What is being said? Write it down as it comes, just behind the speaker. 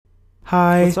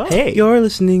Hi, What's up? Hey, you're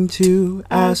listening to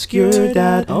Ask Your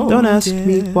Dad. Don't ask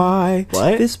me why.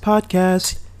 What? This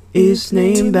podcast is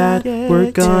named that. We're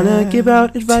gonna give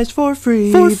out advice for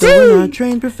free. But we're not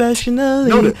trained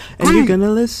professionally. And you're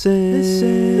gonna listen.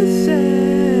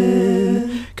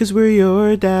 Cause we're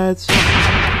your dads.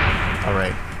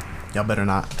 Alright, y'all better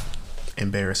not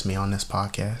embarrass me on this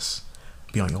podcast.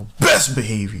 Be on your best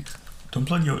behavior. Don't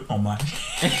plug your my.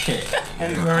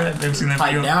 Remember that? They've seen that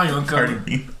Pipe video? down, young Cardi fella.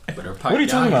 B. Better pipe What are you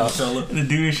down, talking young about? fella. The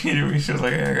dude, she was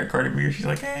like, hey, I got Cardi B. She's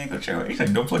like, hey, go check it out. He's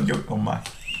like, don't plug your my.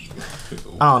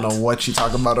 I don't know what you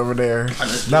talking about over there.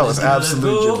 let's That go, was let's go,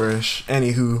 absolute let's go. gibberish.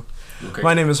 Anywho, Okay.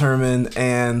 my name is Herman,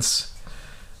 and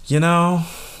you know,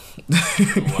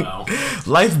 Wow.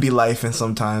 life be life, and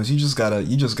sometimes you just gotta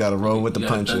roll with the You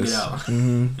gotta thug punches. it out.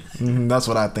 That's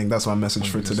what I think. That's my message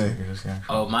for today.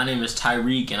 Oh, my name is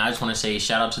Tyreek, and I just want to say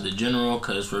shout out to the General,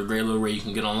 because for a great little rate you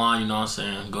can get online, you know what I'm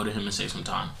saying? Go to him and save some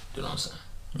time. You know what I'm saying?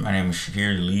 My name is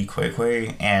Shakir Lee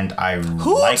Kwekwe, and I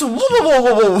Who? like. Whoa!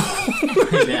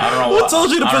 I don't know. Who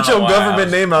told you to put your government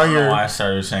name out I don't know here? why I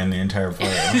started saying the entire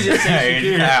part. Just say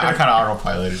Shakir. I kind of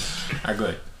autopiloted. Alright, go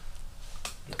ahead.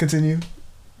 Continue.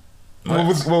 What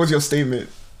was your statement?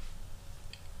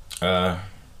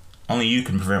 Only you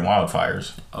can prevent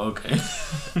wildfires. Okay.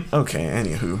 Okay.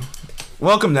 Anywho,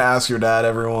 welcome to Ask Your Dad,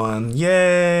 everyone.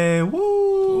 Yay! Woo!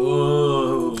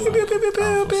 Whoa. Pew, pew, pew, pew,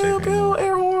 pew, pew, pew,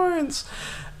 air horns.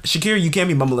 Shakir, you can't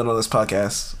be mumbling on this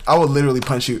podcast. I would literally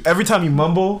punch you every time you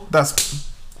mumble. That's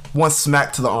one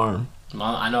smack to the arm.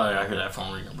 I know I hear that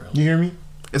phone ringing, bro. You hear me?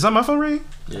 Is that my phone ringing?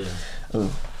 Yeah.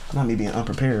 Oh, not me being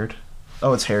unprepared.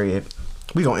 Oh, it's Harriet.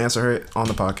 We gonna answer her on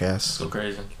the podcast. So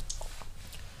crazy.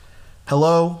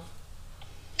 Hello.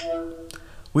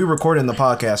 We recording the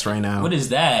podcast right now. What is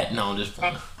that? No, I'm just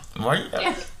playing. Why?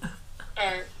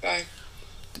 Alright, bye.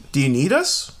 Do you need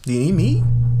us? Do you need me?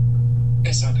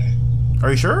 It's okay.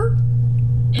 Are you sure?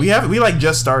 We like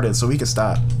just started, so we can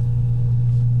stop.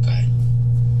 Bye.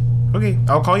 Okay,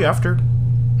 I'll call you after.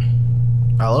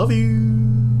 I love you.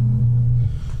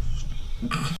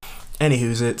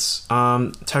 Anywho's it's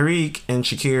Tyreek and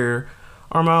Shakir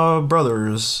are my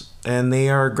brothers, and they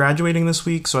are graduating this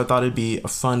week, so I thought it'd be a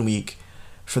fun week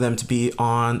for them to be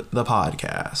on the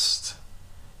podcast.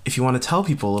 If you want to tell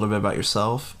people a little bit about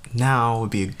yourself, now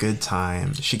would be a good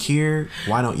time. Shakir,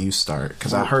 why don't you start?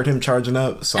 Because I heard him charging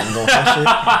up, so I'm going to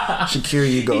hush it. Shakir,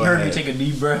 you go He ahead. heard me take a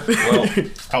deep breath. Well,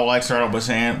 I would like to start off by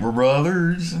saying we're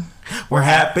brothers. We're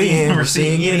happy and we're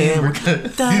singing and we're da,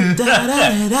 da, da,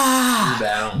 da, da.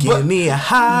 Down. Give me a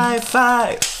high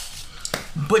five.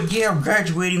 But yeah, I'm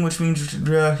graduating, which means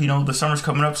the summer's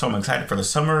coming up, so I'm excited for the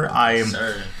summer. I am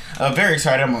Sir. very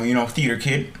excited. I'm a theater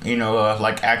kid,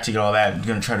 like acting and all that. I'm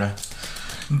gonna try to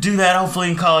do that hopefully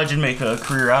in college and make a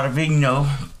career out of it.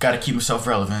 Got to keep myself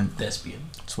relevant. Thespian.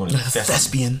 That's what it is.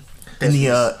 Thespian. In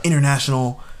the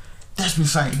International Thespian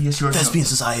Society. Yes, you are. Thespian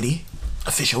Society.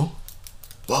 Official.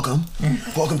 Welcome.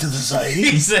 Welcome to the society.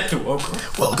 He said welcome.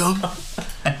 Welcome.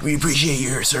 We appreciate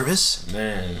your service.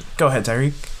 Man. Go ahead,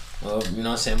 Tyreek. Well, you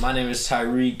know what I'm saying? My name is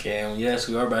Tyreek, and yes,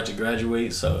 we are about to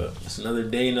graduate, so it's another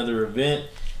day, another event,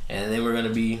 and then we're going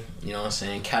to be,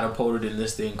 catapulted in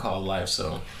this thing called life,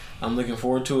 so I'm looking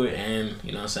forward to it, and,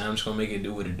 I'm just going to make it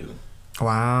do what it do.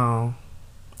 Wow.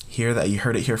 Hear that? You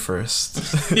heard it here first.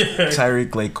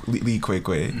 Tyreek Lee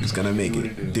Kwekwe is going to make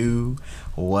it do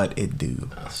what it do.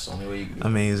 That's the only way you can do it.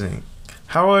 Amazing.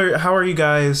 How are you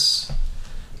guys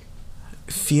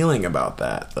feeling about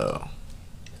that, though?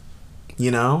 I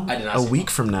did not a say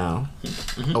week from now,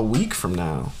 it's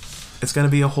gonna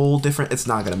be a whole different. It's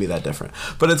not gonna be that different,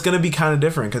 but it's gonna be kind of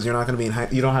different because you're not gonna be in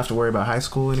you don't have to worry about high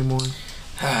school anymore.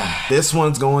 This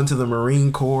one's going to the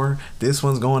Marine Corps. This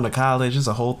one's going to college. It's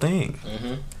a whole thing.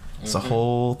 It's a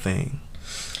whole thing.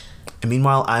 And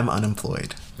meanwhile, I'm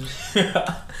unemployed.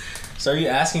 So are you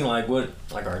asking, what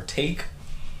our take?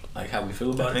 Like, how we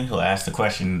feel I about it? think he'll ask the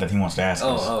question that he wants to ask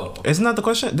us. Oh. Isn't that the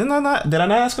question? Did I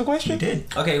not ask a question? You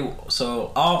did. Okay,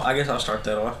 so I guess I'll start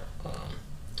that off.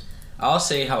 I'll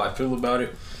say how I feel about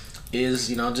it is,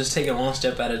 just take it one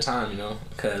step at a time,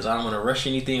 because I don't want to rush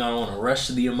anything. I don't want to rush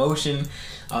the emotion.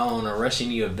 I don't want to rush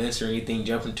any events or anything,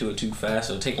 jump into it too fast.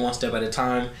 So take it one step at a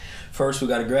time. First, we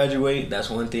got to graduate. That's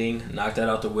one thing. Knock that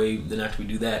out the way. Then after we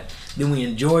do that, then we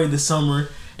enjoy the summer.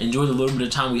 Enjoy the little bit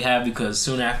of time we have, because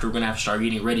soon after we're going to have to start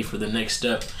getting ready for the next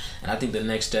step. And I think the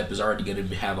next step is already going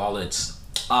to have all its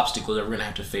obstacles that we're going to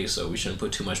have to face, so we shouldn't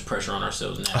put too much pressure on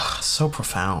ourselves now. So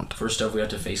profound. For stuff we have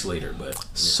to face later, but... Yeah.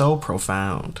 So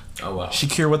profound. Oh, wow.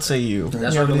 Shakir, what say you?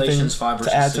 That's You have anything Revelations 5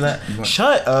 verses to add to 6. that?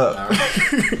 Shut up. All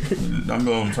right.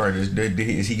 I'm sorry.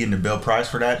 Is he getting a Bell Prize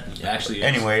for that? Actually,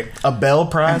 Anyway, A Bell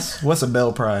Prize? What's a Bell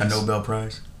a Prize? Nobel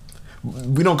Prize.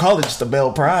 We don't call it just a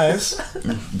Bell Prize.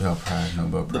 Bell Prize, no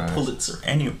Bell The Prize. Pulitzer.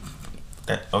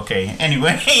 Okay.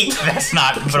 Anyway, that's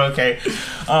not. But okay.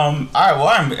 All right. Well,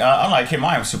 I'm like him.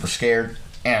 I am super scared,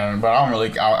 but I don't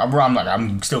really.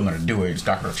 I'm still gonna do it. It's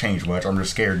not gonna change much. I'm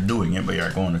just scared doing it. But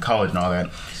yeah, going to college and all that,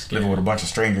 living with a bunch of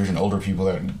strangers and older people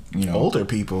that Older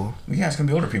people. Yeah, it's gonna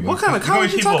be older people. What kind of It's gonna be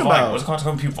college you people talking of, like, about? What's called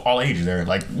some people all ages there.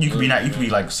 Like you could be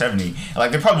like 70.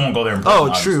 Like they probably won't go there. In Oh,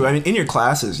 person, true. obviously. I mean, in your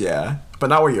classes, yeah, but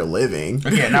not where you're living.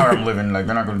 But yeah, now where I'm living, like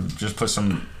they're not gonna just put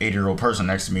some 80-year-old person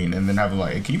next to me and then have them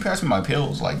like, hey, can you pass me my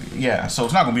pills? Like, yeah. So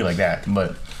it's not gonna be like that,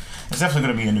 but it's definitely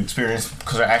gonna be a new experience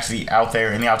because they're actually out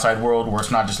there in the outside world where it's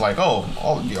not just like, oh,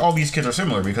 all these kids are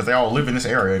similar because they all live in this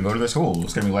area and go to this school.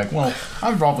 It's gonna be like, well,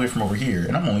 I'm probably from over here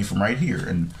and I'm only from right here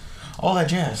and all that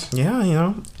jazz.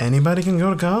 Yeah, anybody can go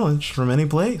to college from any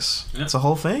place. Yeah. It's a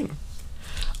whole thing.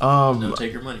 No,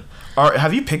 take your money.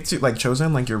 Have you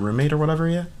chosen like your roommate or whatever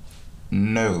yet?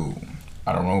 No,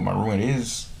 I don't know what my roommate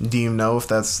is. Do you know if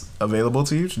that's available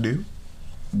to you to do?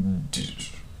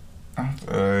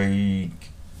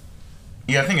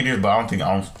 Yeah, I think it is, but I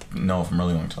don't know if I'm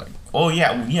really going to like. Oh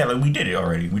yeah, like we did it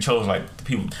already. We chose like the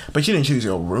people. But you didn't choose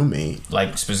your roommate.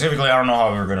 Like specifically, I don't know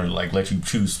how we're gonna like let you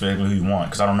choose specifically who you want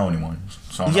because I don't know anyone.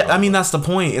 So Yeah, I mean that's the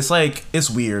point. It's like it's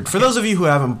weird. For those of you who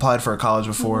haven't applied for a college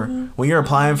before, when you're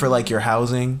applying for like your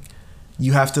housing,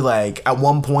 you have to like at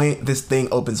one point this thing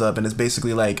opens up and it's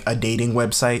basically like a dating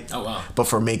website. Oh wow. But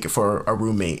for a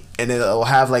roommate, and it'll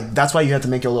have like that's why you have to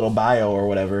make your little bio or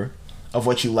whatever of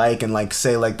what you like and like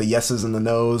say like the yeses and the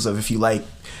nos of if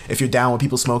you're down with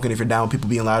people smoking, if you're down with people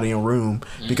being loud in your room,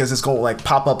 because it's gonna like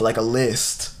pop up like a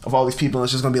list of all these people and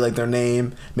it's just gonna be like their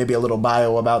name, maybe a little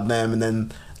bio about them, and then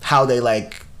how they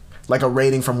like a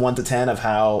rating from 1 to 10 of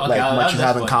how much you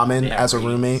have in common as a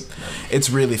roommate. It's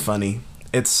really funny.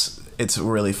 It's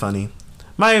really funny.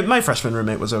 My freshman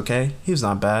roommate was okay. He was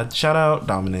not bad. Shout out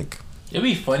Dominic. It'd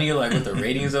be funny like with the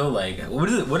ratings though. Like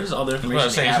what is all the information? I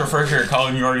was saying, it's your first year at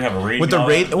college and you already have a rating. With the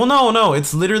rate, well, no,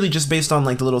 it's literally just based on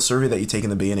like the little survey that you take in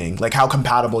the beginning, like how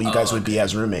compatible you guys would be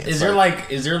as roommates. Is there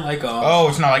like a Oh,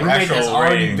 it's not like roommate actual that's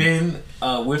already rating. been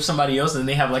with somebody else and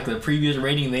they have like the previous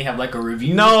rating and they have like a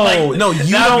review? No, Like, no, you that'd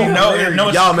be don't. hilarious.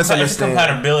 it's Y'all It's misunderstand. a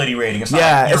compatibility rating. It's not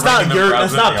Yeah, like it's you're not rating them for how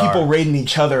it's good not they people are. rating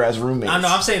each other as roommates. I know.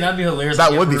 I'm saying that'd be hilarious.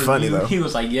 That like, would if be a funny, review, though. He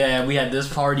was like, "Yeah, we had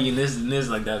this party and this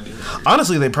like that'd be hilarious."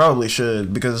 Honestly, they probably should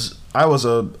because I was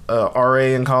a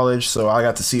RA in college, so I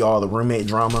got to see all the roommate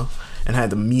drama and had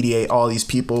to mediate all these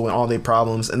people and all their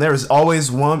problems. And there was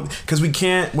always one because we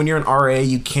can't when you're an RA,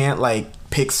 you can't like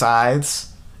pick sides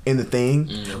in the thing,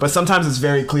 but sometimes it's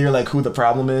very clear like who the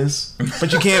problem is.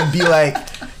 But you can't be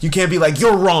like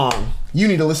you're wrong. You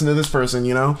need to listen to this person,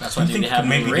 you know. That's why You they think have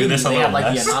maybe do ratings. this a They have little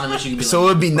like less? the anonymous. You can be So it like,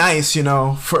 would be nice, you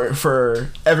know, for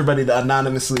everybody to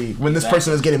anonymously, when this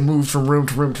person is getting moved from room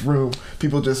to room to room,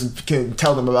 people just can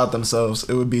tell them about themselves.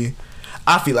 It would be,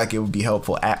 I feel like it would be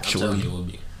helpful. I'm Actually, telling you, it would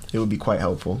be. it would be quite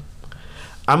helpful.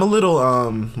 I'm a little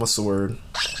what's the word?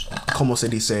 Como se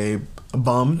dice?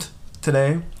 Bummed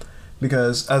today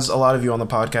because as a lot of you on the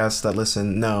podcast that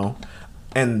listen know,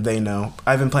 and they know,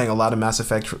 I've been playing a lot of Mass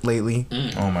Effect lately.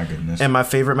 Oh my goodness. And my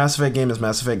favorite Mass Effect game is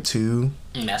Mass Effect 2.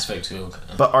 Mass Effect 2. Okay.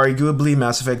 But arguably,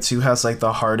 Mass Effect 2 has like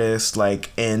the hardest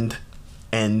like end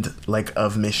like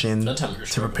of mission Don't tell me you're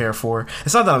to struggling. prepare for.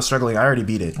 It's not that I'm struggling. I already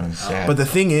beat it. That's sad. But the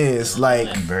thing is, like,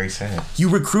 I'm very sad. you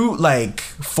recruit like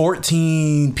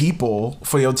 14 people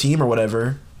for your team or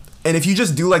whatever. And if you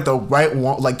just do like the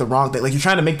wrong thing, like you're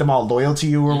trying to make them all loyal to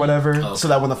you or whatever, Okay. so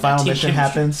that when the final Team mission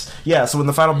chemistry. happens, so when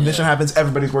the final mission happens,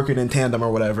 everybody's working in tandem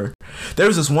or whatever. There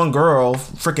was this one girl,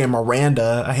 freaking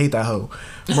Miranda. I hate that hoe.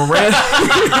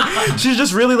 Miranda, she's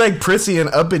just really like prissy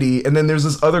and uppity. And then there's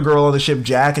this other girl on the ship,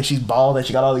 Jack, and she's bald and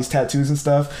she got all these tattoos and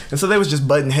stuff. And so they was just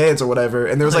butting heads or whatever.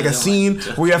 And there was like a scene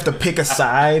where you have to pick a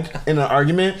side in an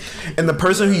argument, and the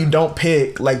person who you don't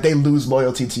pick, like they lose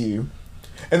loyalty to you.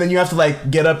 And then you have to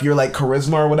like get up your like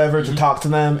charisma or whatever to talk to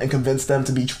them and convince them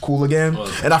to be cool again.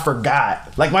 Okay. And I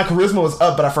forgot. Like my charisma was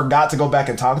up, but I forgot to go back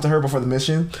and talk to her before the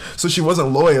mission. So she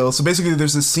wasn't loyal. So basically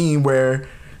there's this scene where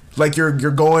like you're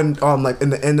going on like in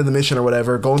the end of the mission or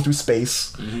whatever, going through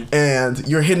space, and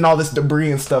you're hitting all this debris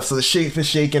and stuff. So the ship is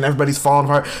shaking, everybody's falling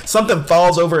apart. Something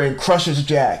falls over and crushes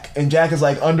Jack, and Jack is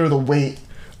like under the weight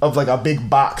of like a big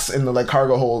box in the like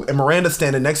cargo hold, and Miranda's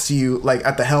standing next to you like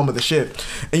at the helm of the ship,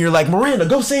 and you're like, Miranda,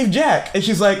 go save Jack, and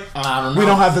she's like, I don't know. we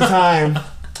don't have the time.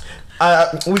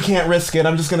 We can't risk it.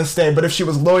 I'm just gonna stay. But if she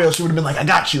was loyal, she would have been like, I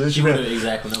got you. And she would've-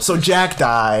 Exactly. No. So Jack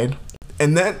died,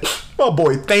 and then my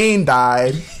boy Thane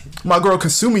died. My girl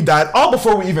Kasumi died. All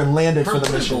before we even landed for the What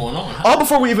is mission. going on? All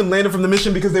before we even landed from the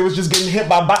mission because they was just getting hit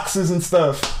by boxes and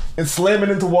stuff and slamming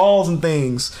into walls and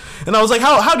things. And I was like,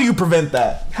 how do you prevent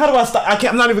that? How do I stop?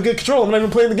 I'm not even good control. I'm not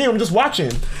even playing the game. I'm just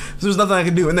watching. So there's nothing I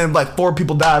can do. And then like 4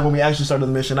 people died when we actually started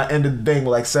the mission. I ended the thing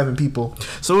with like 7 people.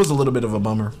 So it was a little bit of a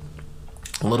bummer.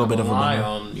 A little bit of a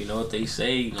bummer. You know what they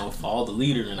say, you know, follow the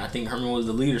leader, and I think Herman was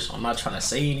the leader, so I'm not trying to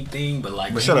say anything, but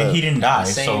like, he didn't die, at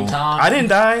the same so time, I didn't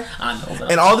die. I know, but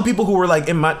And all the people who were like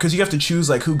in my, because you have to choose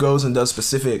like who goes and does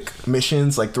specific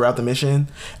missions like throughout the mission.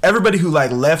 Everybody who like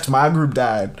left my group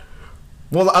died.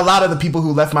 Well, a lot of the people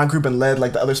who left my group and led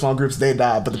like the other small groups, they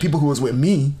died. But the people who was with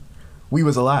me, we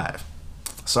was alive.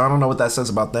 So I don't know what that says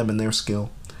about them and their skill.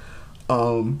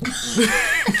 I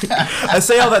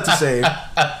say all that to say,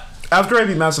 after I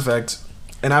beat Mass Effect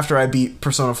and after I beat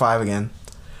Persona 5 again,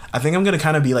 I think I'm gonna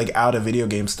kind of be like out of video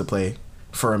games to play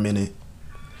for a minute.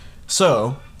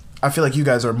 So I feel like you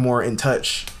guys are more in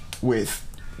touch with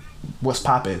what's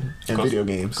poppin' in video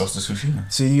games. Ghost of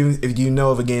Tsushima. So if you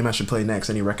know of a game I should play next,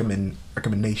 any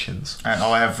recommendations?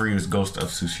 All I have for you is Ghost of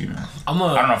Tsushima. I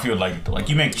don't know if you would like it. Like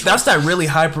you make That's that really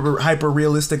hyper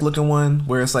realistic looking one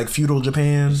where it's like feudal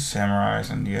Japan. samurais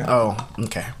and yeah. Oh,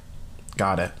 okay,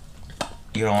 got it.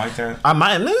 You don't like that? I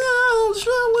might.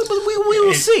 We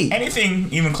will see.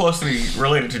 Anything even closely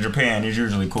related to Japan is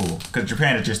usually cool because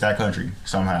Japan is just that country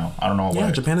somehow. I don't know. Yeah,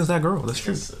 why. Japan is that girl. That's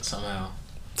true. somehow.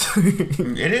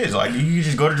 It is like you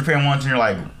just go to Japan once and you're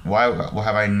like, why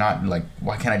have I not like?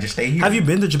 Why can't I just stay here? Have you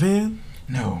been to Japan?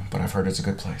 No, but I've heard it's a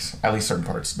good place. At least certain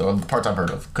parts. The parts I've heard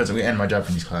of because we end my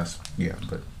Japanese class. Yeah,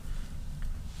 but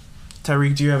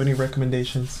Tyreek, do you have any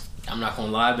recommendations? I'm not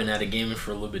gonna lie, I've been out of gaming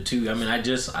for a little bit too. I mean, I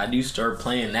do start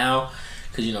playing now,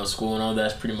 cause you know school and all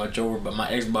that's pretty much over. But my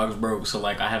Xbox broke, so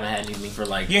like I haven't had anything for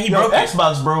like. yeah, he broke it.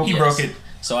 Xbox broke. He broke it.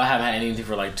 So I haven't had anything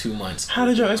for like 2 months. How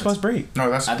did your Xbox break? No,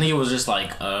 that's I think it was just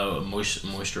like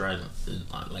moisturizer,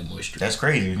 like moisture. that's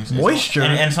crazy. Moisture?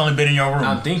 and it's only been in your room.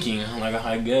 I'm thinking, like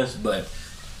I guess, but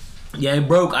yeah, it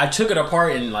broke. I took it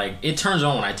apart and like it turns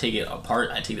on when I take it apart.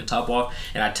 I take the top off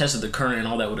and I tested the current and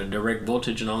all that with a direct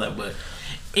voltage and all that. But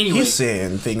anyway, He's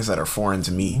saying things that are foreign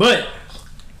to me. but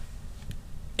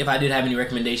if I did have any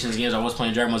recommendations, games, I was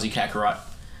playing Dragon Ball Z Kakarot.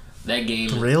 That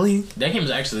game, Really? that game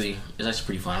is actually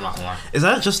pretty fun. I'm not gonna lie. Is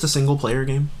that just a single player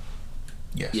game?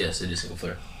 Yes. Yes, it is single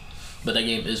player, but that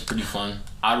game is pretty fun.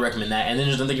 I'd recommend that. And then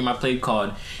there's another game I played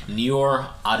called Nier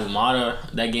Automata.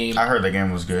 That game, I heard that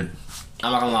game was good.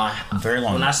 I'm not gonna lie. Very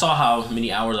long. When I saw how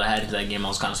many hours I had into that game, I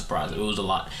was kind of surprised. It was a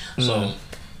lot. So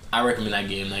I recommend that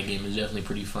game. That game is definitely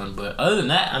pretty fun. But other than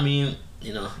that, I mean,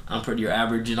 you know, I'm pretty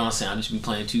average. You know what I'm saying? I just be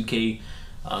playing 2K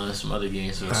and some other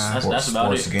games. So that's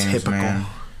about it. Games, Typical. man.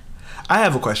 I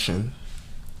have a question.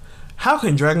 How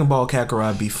can Dragon Ball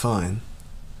Kakarot be fun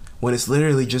when it's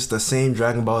literally just the same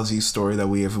Dragon Ball Z story that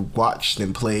we have watched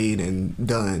and played and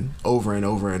done over and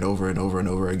over and over and over and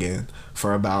over again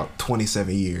for about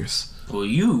 27 years? Well,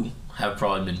 you have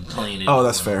probably been playing it. Oh,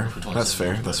 that's fair. for 27 That's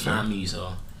fair. years, That's but fair. Not me,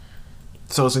 so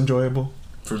So it's enjoyable.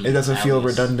 for me, It doesn't at feel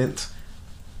least. redundant.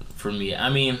 For me, I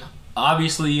mean,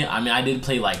 obviously, I did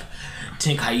play like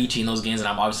Tenkaichi in those games, and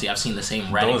I've seen the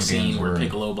same Radix Those games scene where were-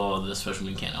 Piccolo ball the special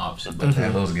move can't obviously, but Yeah,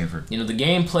 those games were. you know the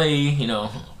gameplay, you know,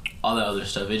 all that other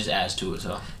stuff, it just adds to it.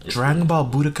 So it's Dragon Ball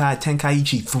Budokai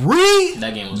Tenkaichi 3?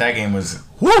 that game was That game was.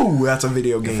 Woo! That's a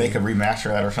video If they game. could remaster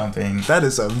that or something, That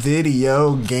is a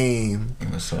video game. it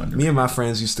was so underrated. Me and my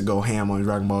friends used to go ham on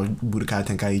Dragon Ball Budokai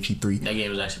Tenkaichi 3. that game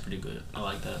was actually pretty good. I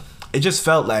like that. It just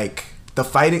felt like the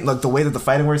fighting, like the way that the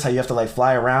fighting works, how you have to like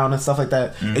fly around and stuff like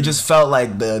that. It just felt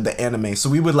like the anime. So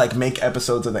we would like make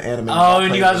episodes of the anime. Oh, while and you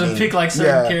playing guys the would game. pick, like,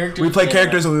 certain characters? We play Yeah.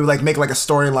 characters and we would like make like a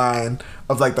storyline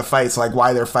of like the fights, like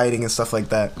why they're fighting and stuff like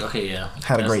that. Okay, yeah,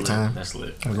 Had a That's great lit. time. That's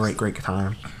lit. A great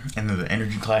time. And then the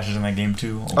energy clashes in that game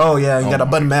too. Oh yeah, you got a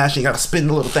my- button mash, and you got to spin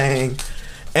the little thing.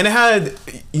 And it had,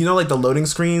 you know, like the loading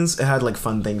screens. It had like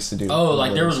fun things to do. Oh,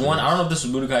 like there was one. I don't know if this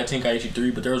was Budokai Tenkaichi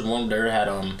 3, but there was one there that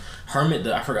had Hermit.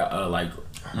 I forgot. Like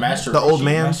Master The old Roshi.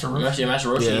 man? Master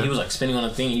Roshi. Yeah. He was like spinning on a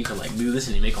thing, and you could like do this,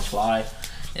 and he make him fly.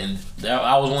 And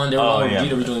I was one. There was Oh, one yeah.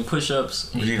 Vegeta was doing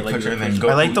push-ups. and he Vegeta could, like, push-up, do a then push-up.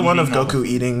 I like the one of eating all Goku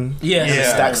eating. Yeah, and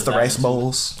yeah. stacks the that rice was-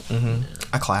 bowls.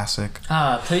 A classic.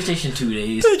 PlayStation 2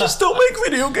 days. They just don't make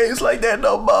video games like that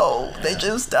no more. They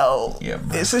just don't. Yeah,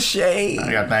 bro. It's a shame.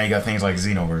 Now you got things like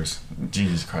Xenoverse.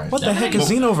 Jesus Christ. What the heck is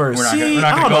We're Xenoverse? not See, gonna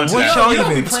I go don't know into what that. y'all You don't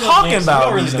be even playing those talking games, so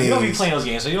about you these don't really know. You don't be days. playing those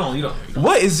games, so you don't.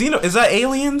 What is Xeno? Is that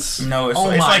aliens? No, it's, Oh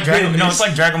it's my like Dragon. No, goodness. it's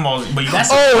like Dragon Ball. But you That's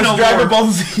Oh, a it's Dragon Ball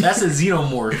Z. That's a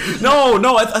Xenomorph.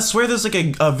 No, I swear there's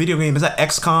like a video game. Is that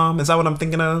XCOM? Is that what I'm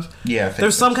thinking of? Yeah, I think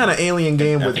There's so. some kind of alien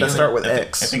game I with think that so. start with I think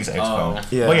X. it's XCOM. Oh.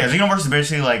 Yeah. Well, yeah, Xenoverse is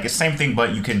basically like it's the same thing,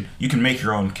 but you can make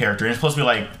your own character. And it's supposed to be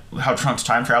like how Trunks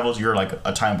time travels. You're like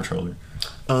a time patroller.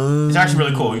 It's actually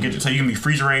really cool. You can be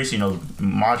freezer race,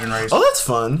 Majin race. Oh, that's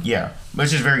fun. Yeah, but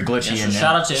it's just very glitchy. So and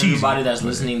shout out to cheesy. everybody that's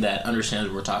listening that understands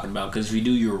what we're talking about. Because if you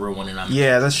do, you're a real one, and I'm.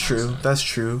 Yeah, that's true. That's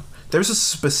true. There's a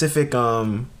specific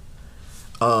a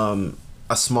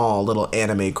small little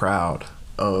anime crowd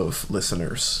of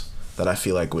listeners that I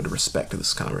feel like would respect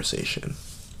this conversation.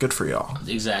 Good for y'all.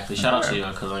 Exactly. Shout out to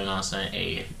y'all because you know what I'm saying.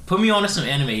 Hey, put me on to some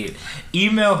anime.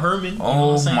 Email Herman. You know what I'm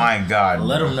Oh saying? my god!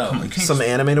 Let him know. Come on, Some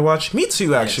anime to watch? Me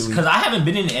too, actually. Because I haven't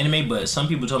been into anime, but some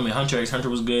people told me Hunter x Hunter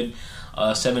was good,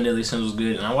 Seven Deadly Sins was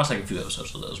good, and I watched like a few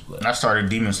episodes of those. But I started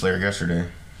Demon Slayer yesterday.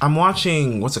 I'm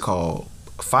watching, what's it called?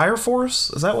 Fire Force?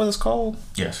 Is that what it's called?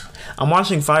 Yes. I'm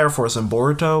watching Fire Force and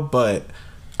Boruto, but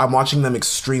I'm watching them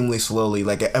extremely slowly,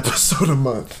 like an episode a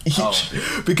month each. Oh.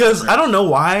 Because I don't know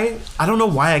why. I don't know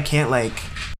why I can't, like...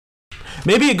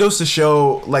 Maybe it goes to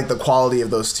show, like, the quality of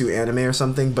those two anime or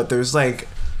something, but there's, like...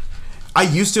 I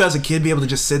used to, as a kid, be able to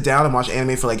just sit down and watch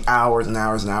anime for, like, hours and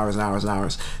hours and hours and hours and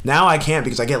hours. Now I can't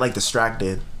because I get, like,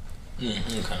 distracted.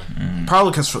 okay.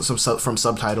 Probably because from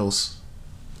subtitles.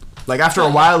 Like, after a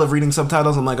while of reading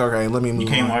subtitles, I'm like, okay, let me move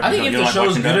on. I think if the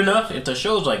show's good enough, if the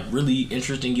show's like really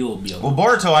interesting, you'll be okay. Well,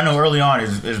 Boruto, I know early on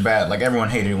is bad. Like, everyone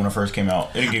hated it when it first came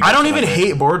out. I don't even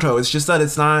hate Boruto. It's just that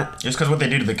it's not... Just because what they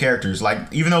did to the characters. Like,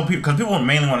 even though because people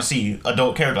mainly want to see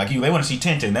adult characters like you. They want to see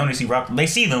Tenten. They want to see Rock. They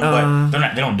see them, but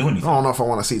they don't do anything. I don't know if I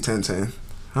want to see Tenten.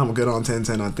 I'm good on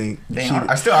Tenten, I think. Damn,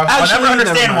 I never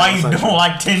understand why you don't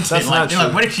like Tenten. That's not true.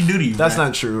 Like, what did she do to you? That's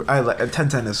not true. I like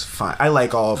Tenten is fine. I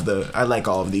like all of the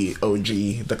OG,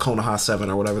 the Konoha 7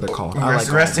 or whatever they're called.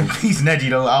 Rest in peace, Neji.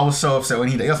 Though I was so upset when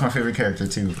he died. That's my favorite character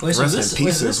too. Wait, so Rest in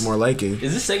peace is more like it.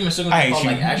 Is this segment still going to be called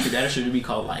like Ask Your Dad, or should it be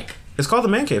called like? It's called the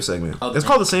Man Cave segment. Oh, it's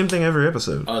called the same thing every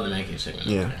episode. Oh, the Man Cave segment.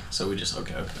 Yeah. Okay. So we just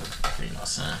okay. You know what I'm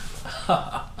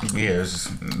saying? Yeah,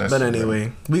 but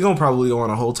anyway, we gonna probably go on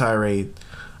a whole tirade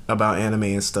about anime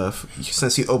and stuff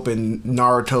since you opened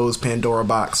Naruto's Pandora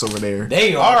box over there.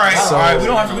 They are. All right, So- all right. We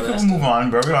don't have to. We can move on,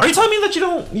 bro. Are you telling me that you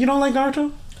don't like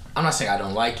Naruto? I'm not saying I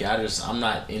don't like it. I'm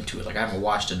not into it. Like, I haven't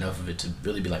watched enough of it to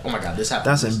really be like, oh my god, this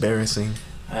happened. That's embarrassing.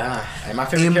 And my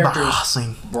favorite character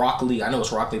Embarrassing. is Broccoli. I know it's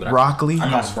Broccoli, but Broccoli? I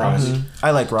call him Broccoli.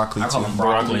 I like Broccoli I call too. him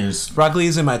Broccoli is Broccoli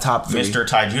is in my top 3. Mr.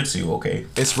 Taijutsu. Okay.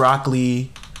 It's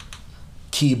Broccoli,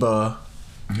 Kiba,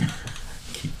 and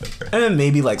then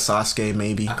maybe like Sasuke,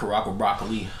 maybe. I could rock with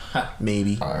Broccoli.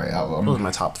 Maybe. All right. Those are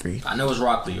my top 3. I know it's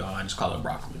Broccoli, y'all. I just call it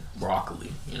Broccoli.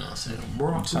 Broccoli. You know what I'm saying?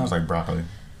 Broccoli. Sounds like broccoli.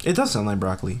 It does sound like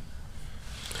broccoli.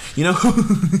 You know,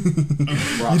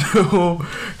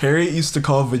 Harriet used to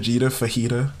call Vegeta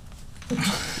Fajita.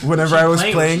 Whenever I was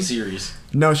playing. Serious.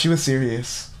 No, she was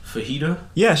serious. Fajita?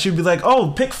 Yeah, she'd be like,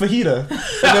 "Oh, pick Fajita,"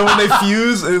 and then when they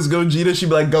fuse, it was Gogeta. She'd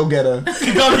be like, "Go get her."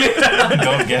 Go get her.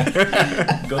 Go get.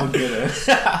 Go get her.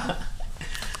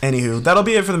 Anywho, that'll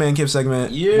be it for the Man Cave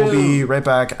segment. Yeah. We'll be right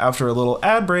back after a little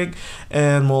ad break,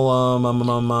 and we'll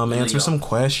answer go. some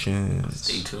questions.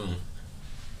 Stay tuned.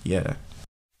 Yeah.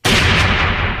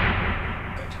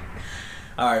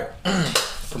 Alright.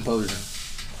 Composure.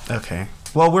 Okay.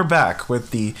 Well, we're back with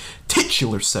the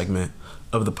titular segment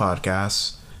of the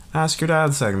podcast, Ask Your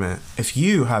Dad segment. If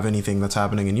you have anything that's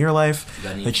happening in your life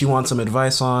that you want some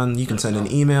advice on, you can send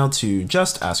an email to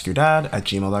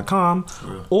justaskyourdad@gmail.com,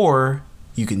 or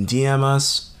you can DM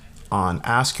us on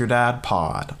Ask Your Dad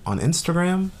Pod on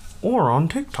Instagram or on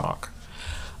TikTok.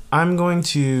 I'm going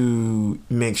to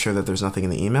make sure that there's nothing in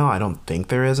the email. I don't think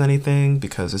there is anything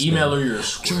because it's Email been or you're a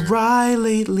square. dry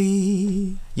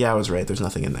lately. Yeah, I was right. There's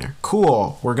nothing in there.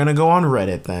 Cool. We're going to go on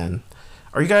Reddit then.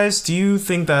 Do you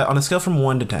think that on a scale from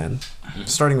 1 to 10,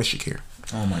 starting with Shakir,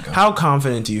 Oh my god. how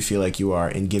confident do you feel like you are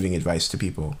in giving advice to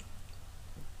people?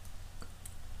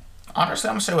 Honestly,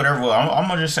 I'm gonna say whatever. I'm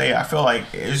gonna just say I feel like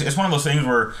it's one of those things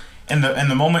where in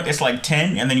the moment it's like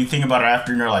 10, and then you think about it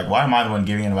after, and you're like, why am I the one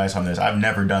giving advice on this? I've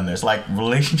never done this. Like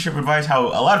relationship advice, how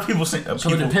a lot of people say.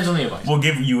 So it depends on the advice. Will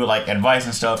give you like advice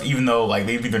and stuff, even though like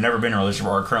they've either never been in a relationship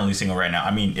or are currently single right now.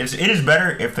 I mean, it is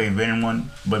better if they've been in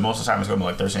one, but most of the time it's gonna be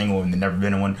like they're single and they've never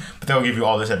been in one. But they'll give you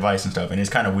all this advice and stuff, and it's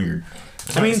kind of weird.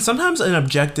 I mean, sometimes an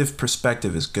objective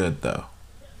perspective is good, though.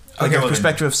 Like Okay, a well,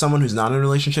 perspective of someone who's not in a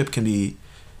relationship can be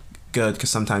good because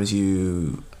sometimes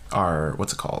you are,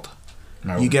 what's it called?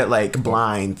 No. You get like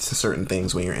blind to certain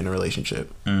things when you're in a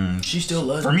relationship. She still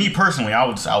loves For me personally, I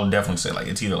would definitely say like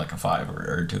it's either like a 5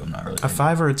 or a 2. I'm not really A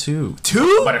 5 or a 2?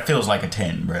 2? but it feels like a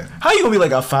 10, bro. How you gonna be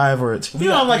like a 5 or a 2? We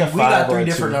got, I'm like a 5 we got or 3 a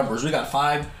different 2. numbers. We got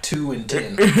 5, 2, and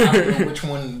 10. I don't know which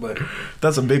one, but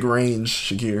That's a big range,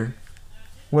 Shakir.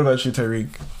 What about you,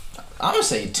 Tyreek? I'm gonna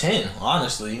say 10,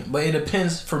 honestly. But it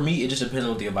depends. For me, it just depends on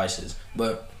what the advice is.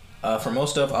 But for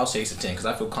most stuff, I'll say it's a 10 because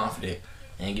I feel confident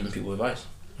in giving people advice.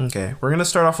 Okay, we're gonna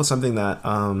start off with something that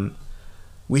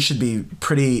we should be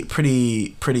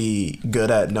pretty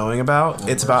good at knowing about.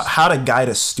 It's about how to guide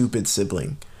a stupid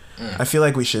sibling. I feel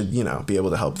like we should, be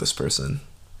able to help this person.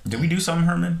 Did we do something,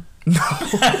 Herman?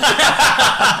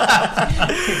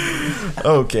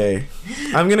 Okay,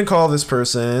 I'm gonna call this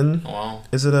person. Wow.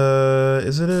 Is it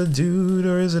a dude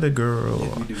or is it a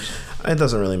girl? It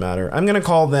doesn't really matter. I'm gonna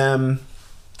call them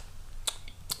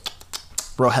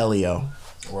Rogelio.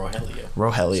 Rogelio.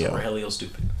 So Rogelio's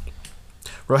stupid.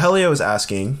 Rogelio is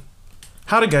asking,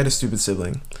 how to guide a stupid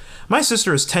sibling. My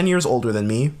sister is 10 years older than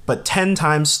me, but 10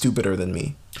 times stupider than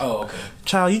me. Oh, okay.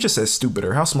 Child, you just said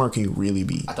stupider. How smart can you really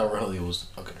be? I thought Rogelio was...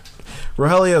 Okay.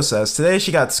 Rogelio says, today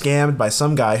she got scammed by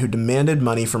some guy who demanded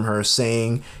money from her,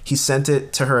 saying he sent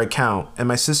it to her account, and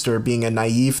my sister, being a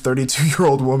naive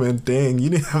 32-year-old woman, dang, you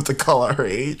didn't have to call out her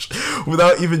age,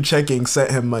 without even checking,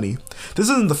 sent him money. This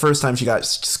isn't the first time she got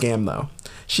scammed, though.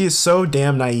 She is so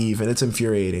damn naive, and it's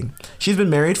infuriating. She's been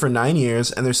married for 9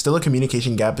 years, and there's still a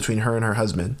communication gap between her and her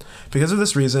husband. Because of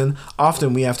this reason,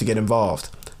 often we have to get involved.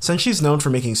 Since she's known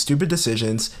for making stupid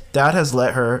decisions, Dad has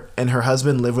let her and her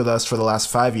husband live with us for the last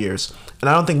 5 years, and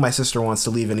I don't think my sister wants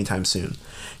to leave anytime soon.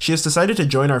 She has decided to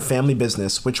join our family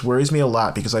business, which worries me a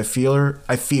lot because I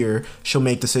fear she'll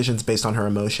make decisions based on her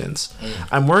emotions.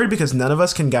 I'm worried because none of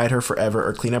us can guide her forever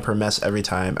or clean up her mess every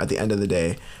time. At the end of the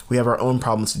day, we have our own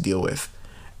problems to deal with.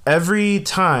 Every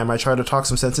time I try to talk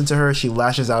some sense into her, she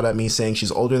lashes out at me saying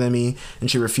she's older than me and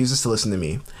she refuses to listen to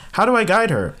me. How do I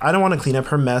guide her? I don't want to clean up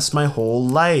her mess my whole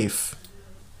life.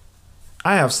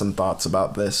 I have some thoughts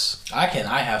about this. I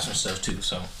have some stuff too,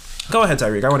 so. Go ahead,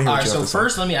 Tyreek. I want to hear what you have to say.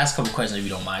 First, let me ask a couple questions if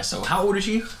you don't mind. So, how old is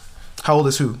she? How old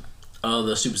is who?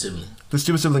 The stupid sibling. The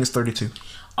stupid sibling is 32.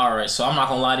 Alright, so I'm not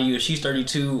gonna lie to you. If she's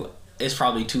 32, it's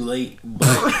probably too late.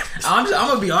 But I'm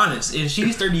gonna be honest. If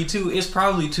she's 32, it's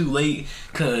probably too late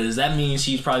because that means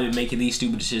she's probably been making these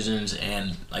stupid decisions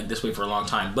and like this way for a long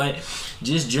time. But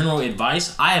just general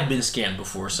advice, I have been scammed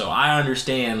before, so I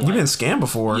understand. You've been scammed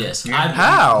before? Yes. Yeah,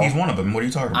 How? He's one of them. What are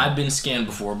you talking about? I've been scammed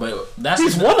before, but that's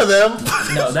He's one of them.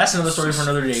 No, that's another story for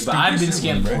another day. But I've been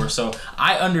scammed before, so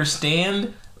I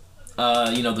understand.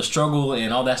 The struggle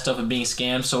and all that stuff of being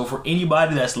scammed. So for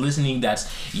anybody that's listening that's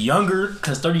younger,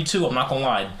 because 32, I'm not gonna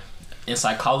lie, in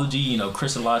psychology,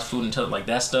 crystallized food and like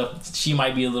that stuff, she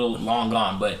might be a little long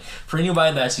gone. But for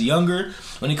anybody that's younger,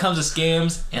 when it comes to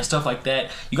scams and stuff like that,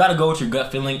 you gotta go with your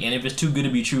gut feeling. And if it's too good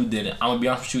to be true, then I'm gonna be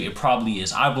honest with you, it probably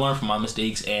is. I've learned from my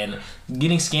mistakes, and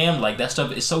getting scammed, like that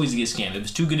stuff, it's so easy to get scammed. If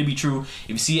it's too good to be true, if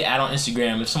you see an ad on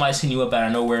Instagram, if somebody's hitting you up out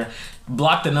of nowhere,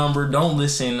 block the number, don't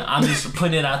listen. I'm just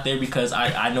putting it out there because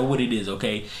I know what it is,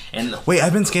 okay? And wait,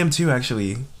 I've been scammed too,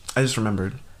 actually. I just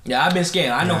remembered. Yeah, I've been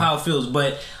scammed. I know how it feels.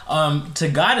 But to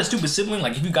guide a stupid sibling,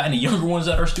 like if you got any younger ones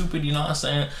that are stupid, you know what I'm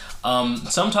saying?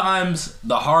 Sometimes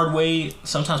the hard way,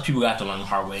 sometimes people got to learn the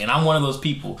hard way. And I'm one of those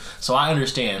people. So I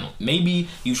understand. Maybe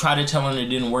you try to tell her and it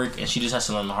didn't work and she just has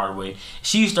to learn the hard way.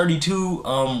 She's 32.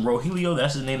 Rogelio,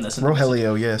 that's his name. That's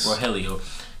Rogelio, yes. Rogelio.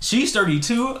 She's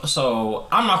 32, so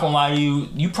I'm not gonna lie to you.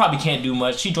 You probably can't do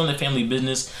much. She joined the family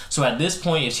business, so at this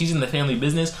point, if she's in the family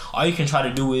business, all you can try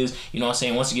to do is, once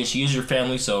again, she is your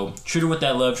family, so treat her with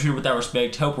that love, treat her with that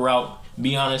respect, help her out,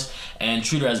 be honest, and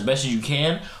treat her as best as you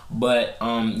can. But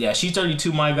yeah, she's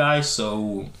 32, my guy,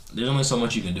 so there's only so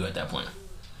much you can do at that point.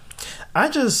 I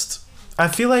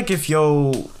feel like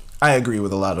I agree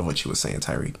with a lot of what you were saying,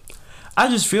 Tyreek. I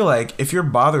just feel like if you're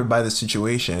bothered by the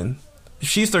situation, if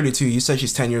she's 32, you said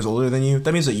she's 10 years older than you,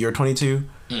 that means that you're 22,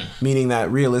 meaning that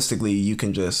realistically you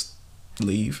can just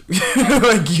leave.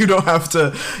 Like you don't have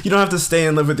to stay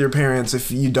and live with your parents if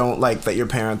you don't like that your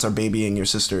parents are babying your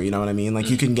sister, you know what I mean?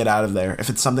 Like you can get out of there if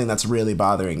it's something that's really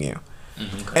bothering you.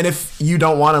 Okay. And if you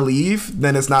don't want to leave,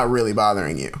 then it's not really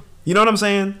bothering you. You know what I'm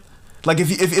saying? Like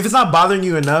if it's not bothering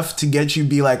you enough to get you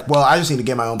be like, well, I just need to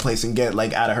get my own place and get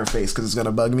like out of her face because it's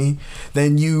gonna bug me,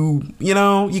 then you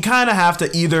kind of have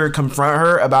to either confront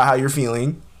her about how you're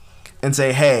feeling and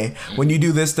say, hey, when you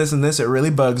do this, this, and this, it really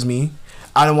bugs me.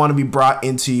 I don't want to be brought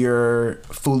into your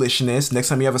foolishness. Next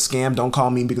time you have a scam, don't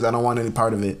call me because I don't want any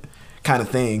part of it, kind of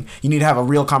thing. You need to have a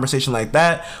real conversation like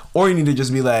that, or you need to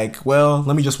just be like, well,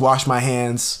 let me just wash my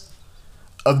hands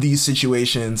of these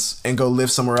situations and go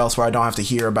live somewhere else where I don't have to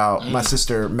hear about my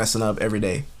sister messing up every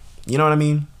day. You know what I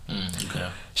mean? Okay.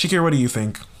 Shakir, what do you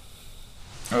think?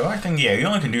 Well, I think, you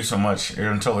only can do so much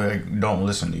until they don't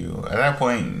listen to you. At that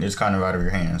point, it's kind of out of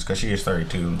your hands because she is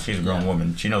 32. She's a grown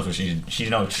woman. She knows what she's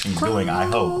doing, I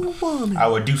hope. Woman. I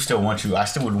would still want you. I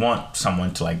still would want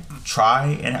someone to,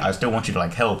 try, and I still want you to,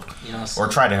 help or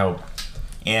try to help.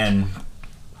 And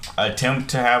attempt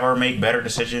to have her make better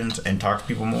decisions and talk to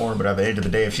people more. But at the end of the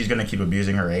day, if she's gonna keep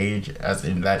abusing her age, as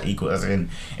in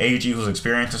age equals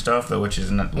experience and stuff, though, which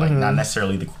is not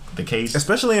necessarily the case.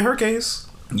 Especially in her case.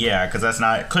 Yeah, because that's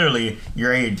not clearly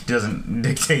your age doesn't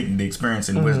dictate the experience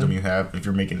and wisdom you have if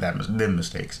you're making them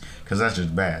mistakes, because that's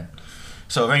just bad.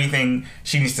 So if anything,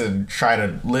 she needs to try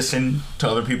to listen to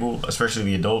other people, especially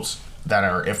the adults that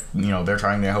are, if they're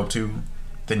trying to help too,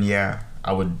 then yeah,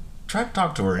 I would try to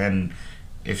talk to her. And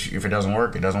if it doesn't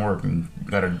work, it doesn't work, and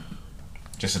you gotta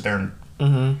just sit there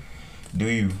and do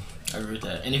you. I agree with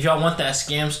that. And if y'all want that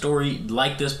scam story,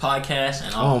 like this podcast,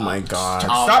 and Oh my God.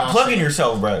 Stop plugging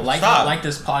yourself, bro. Stop. Like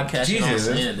this podcast, Jesus,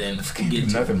 and then get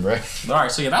to nothing, bro. But all right,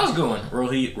 so yeah, that was a good one.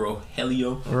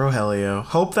 Rogelio.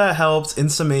 Hope that helped. In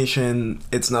summation,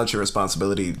 it's not your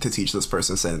responsibility to teach this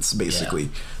person sense, basically. Yeah.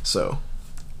 So,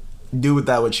 do with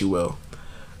that what you will.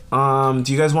 Do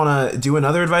you guys want to do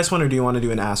another advice one, or do you want to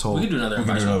do an asshole? We can do another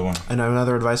advice one.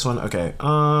 Another advice one? Okay.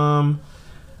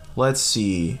 Let's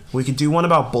see. We could do one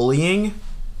about bullying.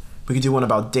 We could do one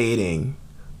about dating.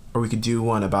 Or we could do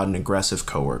one about an aggressive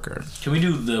coworker. Can we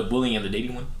do the bullying and the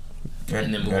dating one? Yeah,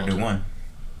 and then you gotta do one.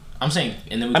 I'm saying,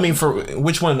 and then for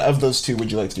which one of those two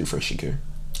would you like to do first, Shakir?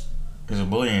 Is a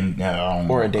bullying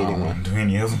or a dating one? Do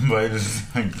any of them, but it's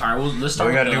like, all right. Well, let's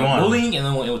start with the bullying, and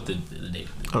then we'll end with the dating.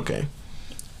 Okay.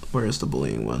 Where is the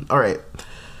bullying one? All right.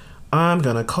 I'm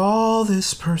gonna call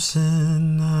this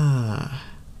person.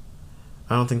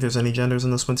 I don't think there's any genders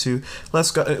in this one too.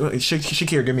 Let's go.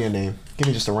 Shakir, give me a name. Give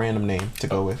me just a random name to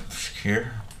go with. Shakir?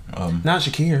 Not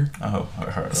Shakir. Oh.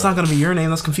 It's not going to be your name.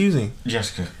 That's confusing.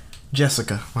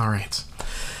 Jessica. All right.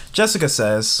 Jessica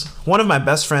says, one of my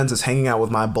best friends is hanging out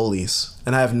with my bullies,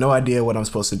 and I have no idea what I'm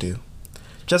supposed to do.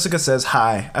 Jessica says,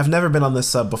 hi, I've never been on this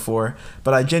sub before,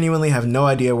 but I genuinely have no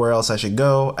idea where else I should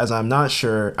go, as I'm not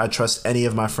sure I trust any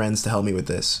of my friends to help me with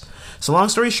this. So long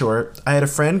story short, I had a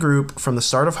friend group from the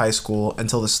start of high school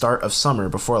until the start of summer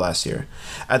before last year.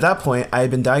 At that point, I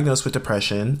had been diagnosed with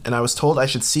depression, and I was told I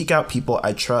should seek out people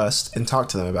I trust and talk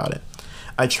to them about it.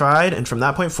 I tried, and from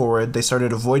that point forward, they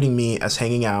started avoiding me as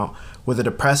hanging out with a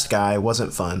depressed guy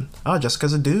wasn't fun. Oh,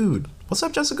 Jessica's a dude. What's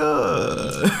up,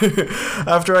 Jessica?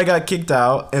 After I got kicked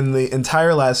out, and the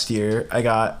entire last year, I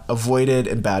got avoided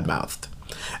and badmouthed.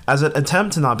 As an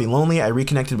attempt to not be lonely, I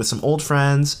reconnected with some old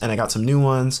friends, and I got some new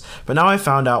ones, but now I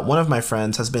found out one of my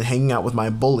friends has been hanging out with my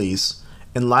bullies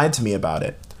and lied to me about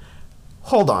it.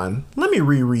 Hold on, let me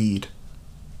reread.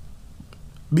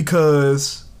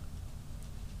 Because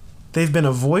they've been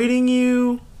avoiding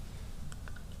you.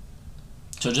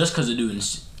 So just because of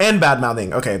dudes. And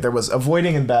bad-mouthing. Okay, there was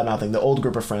avoiding and bad-mouthing. The old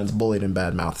group of friends bullied and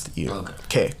bad-mouthed you.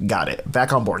 Okay, got it.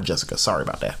 Back on board, Jessica. Sorry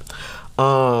about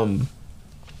that.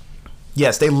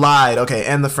 Yes, they lied. Okay,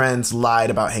 and the friends lied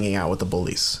about hanging out with the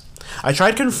bullies. I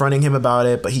tried confronting him about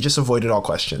it, but he just avoided all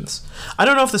questions. I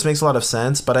don't know if this makes a lot of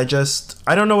sense, but I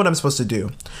don't know what I'm supposed to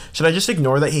do. Should I just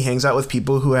ignore that he hangs out with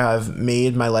people who have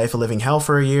made my life a living hell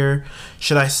for a year?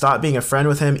 Should I stop being a friend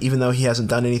with him even though he hasn't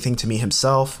done anything to me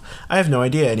himself? I have no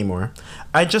idea anymore.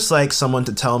 I'd just like someone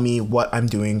to tell me what I'm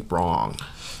doing wrong.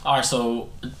 Alright, so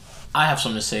I have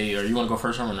something to say, or you want to go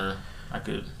first, Herman, or I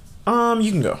could?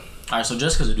 You can go. Alright, so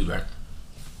Jessica's a dude, right?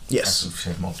 Yes.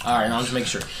 Alright, I'll just make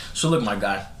sure. So look, my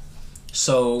guy.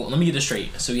 So let me get this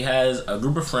straight. So he has a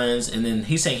group of friends, and then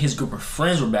he's saying his group of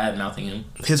friends were bad-mouthing him.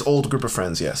 His old group of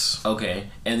friends, yes. Okay,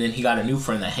 and then he got a new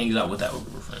friend that hangs out with that group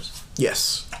of friends.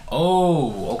 Yes.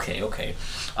 Oh, okay.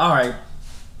 All right.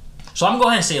 So I'm gonna go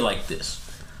ahead and say it like this.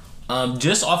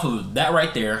 Just off of that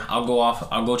right there, I'll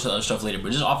go to the other stuff later.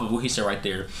 But just off of what he said right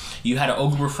there, you had an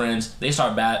old group of friends. They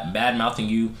start bad-mouthing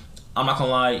you. I'm not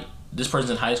gonna lie. This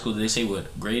person's in high school. Did they say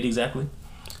what grade exactly?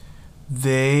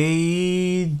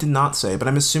 They did not say, but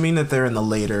I'm assuming that they're in the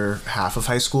later half of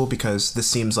high school because this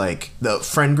seems like the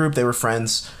friend group, they were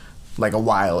friends like a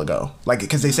while ago. Like,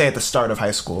 because they say at the start of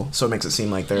high school, so it makes it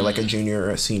seem like they're like a junior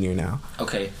or a senior now.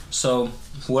 Okay, so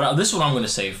this is what I'm going to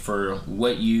say for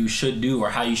what you should do or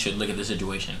how you should look at the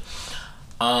situation.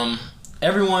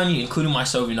 Everyone, including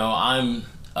myself, I'm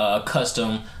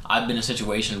accustomed. I've been in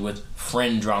situations with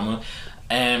friend drama,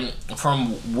 and from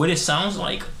what it sounds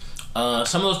like,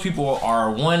 some of those people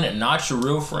are, one, not your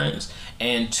real friends,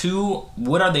 and two,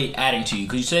 what are they adding to you?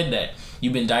 Because you said that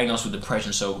you've been diagnosed with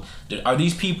depression, so are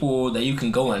these people that you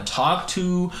can go and talk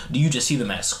to? Do you just see them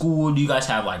at school? Do you guys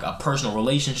have like a personal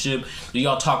relationship? Do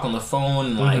y'all talk on the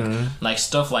phone and like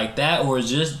stuff like that? Or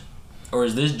is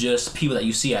this just people that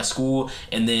you see at school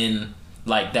and then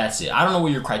like that's it? I don't know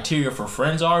what your criteria for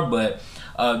friends are, but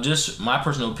just my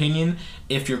personal opinion,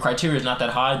 if your criteria is not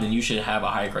that high, then you should have a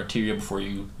higher criteria before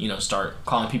you start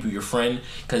calling people your friend,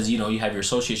 because you have your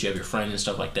associates, you have your friend and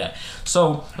stuff like that.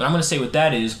 So what I'm gonna say with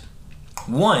that is,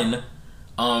 one,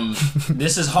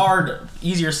 this is hard,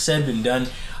 easier said than done.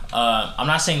 I'm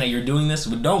not saying that you're doing this,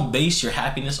 but don't base your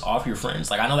happiness off your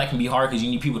friends. Like, I know that can be hard because you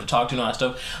need people to talk to and all that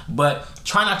stuff, but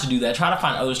try not to do that. Try to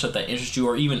find other stuff that interests you,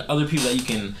 or even other people that you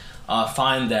can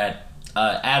find that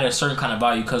add a certain kind of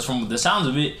value, because from the sounds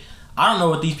of it, I don't know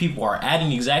what these people are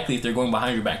adding exactly if they're going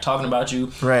behind your back talking about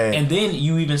you. Right. And then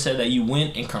you even said that you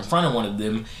went and confronted one of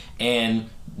them and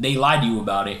they lied to you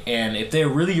about it. And if they're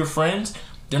really your friends,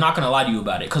 they're not going to lie to you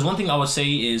about it. Because one thing I would say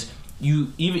is you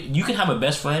can have a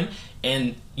best friend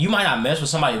and you might not mess with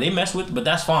somebody they mess with, but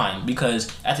that's fine,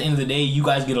 because at the end of the day, you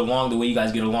guys get along the way you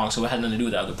guys get along, so it has nothing to do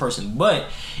with the other person. But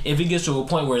if it gets to a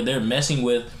point where they're messing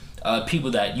with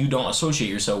people that you don't associate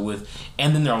yourself with,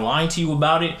 and then they're lying to you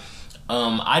about it,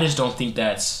 I just don't think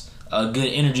that's a good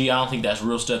energy. I don't think that's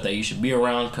real stuff that you should be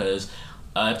around, because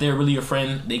if they're really your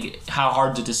friend, how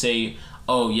hard is it to say,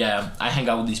 oh yeah, I hang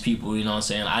out with these people, you know what I'm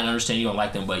saying? I understand you don't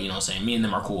like them, but you know what I'm saying, me and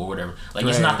them are cool or whatever. Like,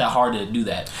 It's not that hard to do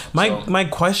that. My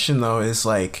question though is,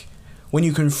 like, when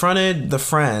you confronted the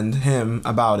friend, him,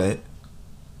 about it,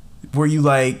 were you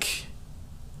like,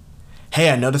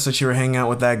 hey, I noticed that you were hanging out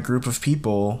with that group of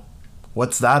people,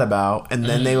 what's that about? And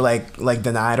then they like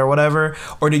denied or whatever?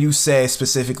 Or did you say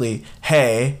specifically,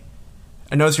 hey,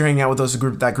 I noticed you're hanging out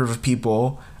with that group of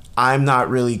people, I'm not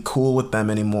really cool with them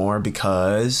anymore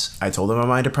because I told them about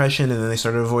my depression and then they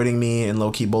started avoiding me and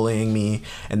low-key bullying me,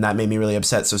 and that made me really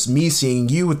upset. So it's me seeing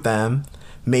you with them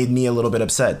made me a little bit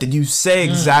upset. Did you say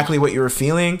exactly what you were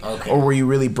feeling? Okay. Or were you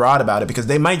really broad about it? Because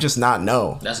they might just not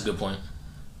know. That's a good point.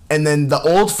 And then the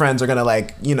old friends are going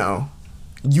to,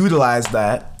 utilize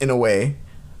that in a way.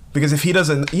 Because if he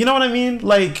doesn't, you know what I mean?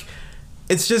 Like,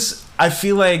 it's just, I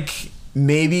feel like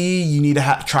maybe you need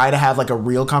to try to have like a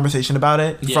real conversation about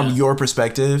it from your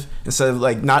perspective, instead of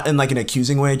like not in like an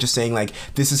accusing way, just saying like,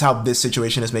 this is how this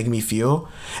situation is making me feel,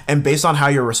 and based on how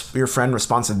your friend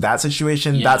responds to that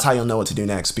situation, that's how you'll know what to do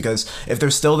next. Because if they're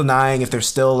still denying, if they're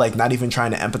still like not even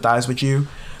trying to empathize with you,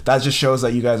 that just shows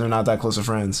that you guys are not that close of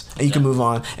friends, and you can move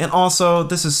on. And also,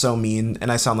 this is so mean and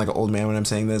I sound like an old man when I'm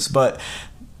saying this, but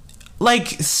like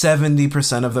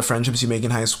 70% of the friendships you make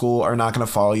in high school are not going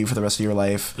to follow you for the rest of your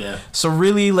life. Yeah. So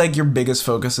really, like, your biggest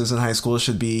focuses in high school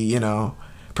should be,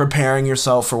 preparing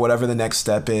yourself for whatever the next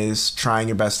step is, trying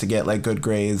your best to get like good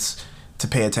grades, to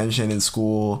pay attention in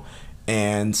school,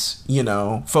 and,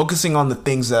 focusing on the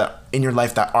things that in your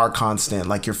life that are constant,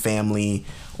 like your family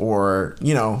or,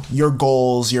 your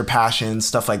goals, your passions,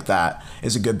 stuff like that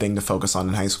is a good thing to focus on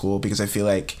in high school, because I feel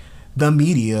like the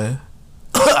media,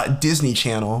 Disney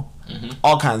Channel,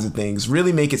 all kinds of things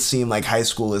really make it seem like high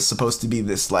school is supposed to be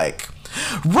this like,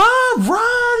 rah,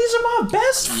 these are my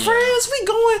best friends,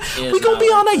 we gonna be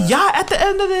on a yacht at the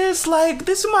end of this, like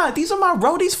these are my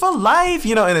roadies for life,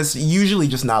 and it's usually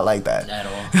just not like that At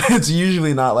all. It's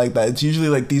usually not like that. It's usually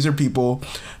like, these are people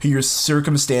who you're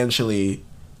circumstantially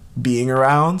being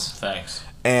around. Thanks.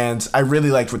 And I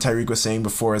really liked what Tyreek was saying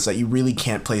before, is that you really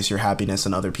can't place your happiness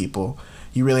in other people.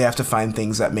 You really have to find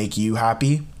things that make you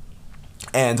happy.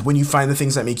 And when you find the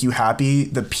things that make you happy,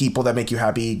 the people that make you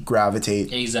happy gravitate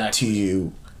to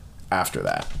you after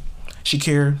that.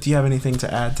 Shakir, do you have anything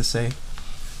to add, to say?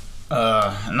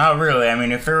 Not really. I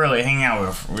mean, if they're really hanging out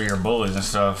with your bullies and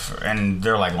stuff, and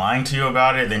they're like lying to you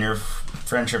about it, then your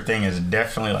friendship thing is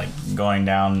definitely like going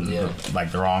down the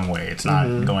wrong way. It's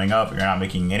not going up. You're not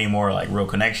making any more like real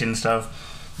connection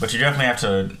stuff. But you definitely have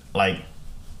to like,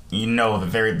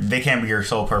 that they can't be your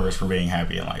sole purpose for being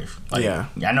happy in life. Like,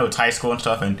 I know it's high school and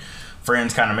stuff, and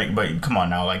friends kind of make, but come on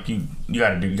now, like you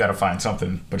gotta find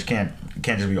something, but you can't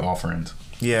just be all friends.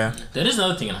 Yeah. That is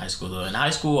another thing in high school, though. In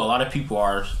high school, a lot of people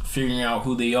are figuring out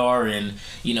who they are, and,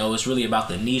 it's really about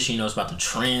the niche, it's about the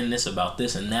trend, it's about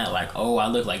this and that. Like, oh, I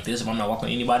look like this if I'm not walking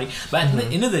with anybody. But at the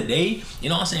end of the day, you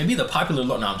know what I'm saying? Be the popular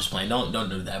loner. No, I'm just playing. Don't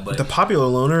do that. But the popular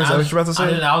loner? Is that what you're about to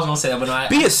say? I was going to say that, but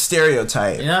be a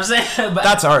stereotype. You know what I'm saying? But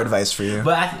that's our advice for you.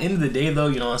 But at the end of the day, though,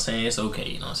 you know what I'm saying? It's okay.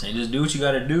 You know what I'm saying? Just do what you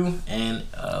got to do, and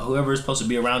whoever is supposed to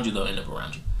be around you, they'll end up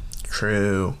around you.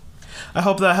 True. I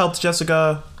hope that helped,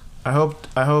 Jessica. I hope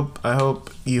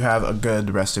you have a good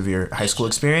rest of your high school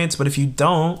experience. But if you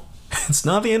don't, it's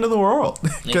not the end of the world,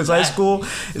 because high school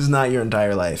is not your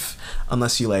entire life,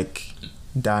 unless you like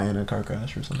die in a car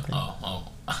crash or something. Oh.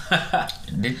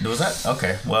 Was that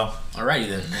okay? Well, alrighty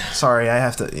then. Sorry, I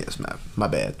have to. Yes, my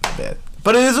bad.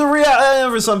 But it is a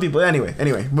reality for some people. Anyway,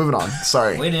 moving on.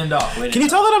 Sorry. Way to end off. Can you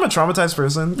tell that I'm a traumatized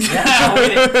person? Yeah.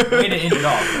 Way to end it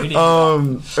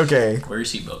off. Okay. Wear your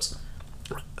seatbelts.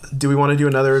 Do we want to do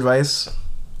another advice?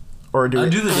 Or do we...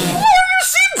 Do the dating one.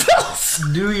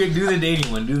 seatbelts! Do the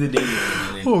dating one. Do the dating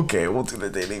one. And then, Okay, we'll do the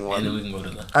dating and then one. we can go to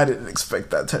the... I didn't expect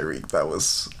that, Tyreek. That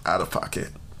was out of pocket.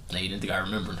 No, you didn't think I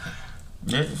remembered.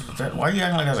 Yeah, why are you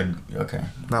acting like that's a... Okay.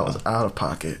 That was out of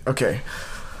pocket. Okay.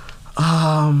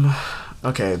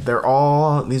 Okay, these are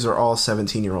all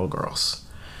 17-year-old girls.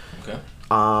 Okay.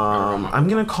 I'm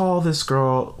gonna call this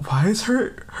girl. Why is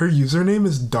her username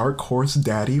is Dark Horse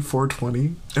Daddy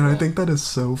 420, and I think that is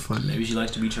so funny. Maybe she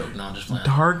likes to be choked. No, I'm just playing.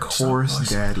 Dark Horse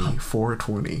Daddy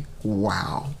 420.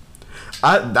 Wow.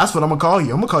 That's what I'm gonna call you.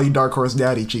 I'm gonna call you Dark Horse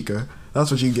Daddy, Chica.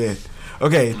 That's what you get.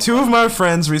 Okay, 2 of my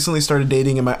friends recently started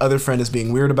dating, and my other friend is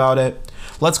being weird about it.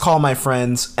 Let's call my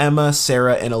friends Emma,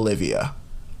 Sarah, and Olivia.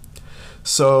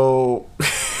 So,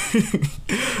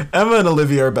 Emma and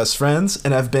Olivia are best friends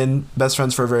and have been best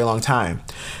friends for a very long time.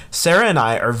 Sarah and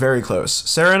I are very close.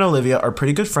 Sarah and Olivia are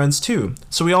pretty good friends too,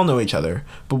 so we all know each other,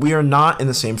 but we are not in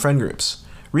the same friend groups.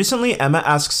 Recently, Emma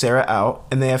asked Sarah out,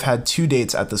 and they have had 2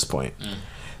 dates at this point.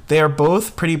 They are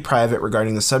both pretty private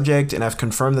regarding the subject and have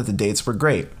confirmed that the dates were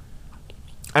great.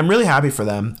 I'm really happy for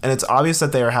them, and it's obvious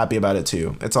that they are happy about it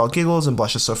too. It's all giggles and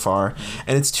blushes so far,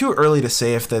 and it's too early to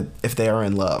say if they are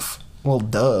in love. Well,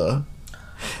 duh.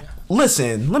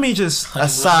 Listen, let me just a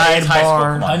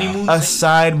sidebar. Honeymoon A thing?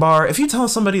 sidebar. If you tell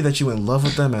somebody that you in love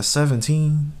with them at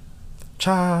 17,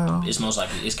 child, It's most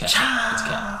likely it's cat. It's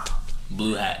cat.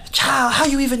 Blue hat. child, how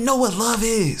you even know what love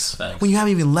is Facts. when you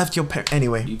haven't even left your parents?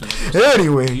 Anyway, You even love yourself.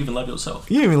 anyway, You even love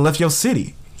yourself. you didn't even left your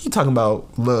city. You talking about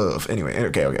love. Anyway,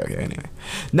 okay. Anyway.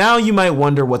 Now you might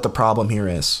wonder what the problem here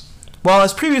is. Well,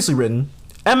 as previously written,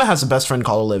 Emma has a best friend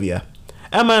called Olivia.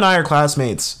 Emma and I are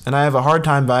classmates, and I have a hard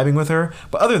time vibing with her,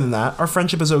 but other than that, our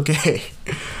friendship is okay.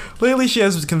 Lately, she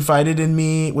has confided in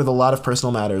me with a lot of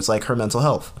personal matters, like her mental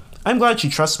health. I'm glad she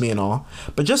trusts me and all,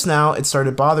 but just now it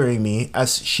started bothering me,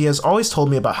 as she has always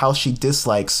told me about how she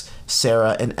dislikes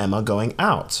Sarah and Emma going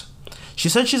out. She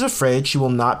said she's afraid she will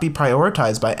not be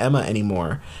prioritized by Emma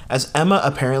anymore, as Emma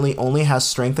apparently only has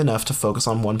strength enough to focus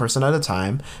on one person at a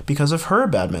time because of her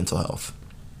bad mental health.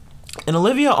 And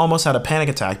Olivia almost had a panic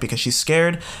attack because she's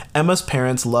scared Emma's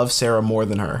parents love Sarah more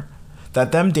than her,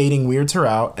 that them dating weirds her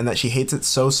out, and that she hates it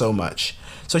so much.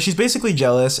 So she's basically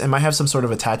jealous and might have some sort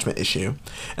of attachment issue,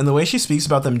 and the way she speaks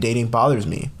about them dating bothers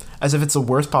me, as if it's the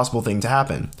worst possible thing to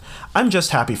happen. I'm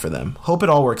just happy for them. Hope it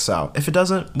all works out. If it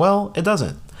doesn't, well, it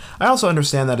doesn't. I also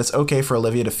understand that it's okay for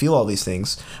Olivia to feel all these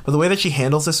things, but the way that she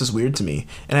handles this is weird to me,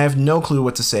 and I have no clue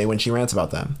what to say when she rants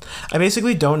about them. I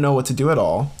basically don't know what to do at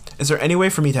all. Is there any way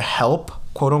for me to help,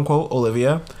 quote-unquote,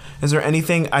 Olivia? Is there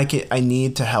anything I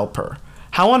need to help her?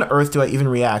 How on earth do I even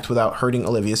react without hurting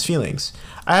Olivia's feelings?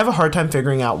 I have a hard time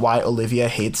figuring out why Olivia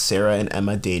hates Sarah and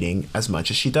Emma dating as much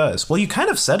as she does. Well, you kind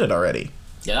of said it already.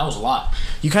 Yeah, that was a lot.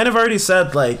 You kind of already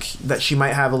said, like, that she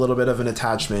might have a little bit of an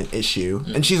attachment issue.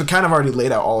 And she's kind of already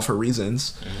laid out all of her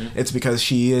reasons. It's because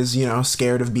she is,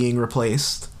 scared of being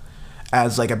replaced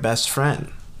as, like, a best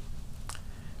friend.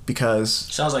 Because...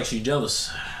 Sounds like she's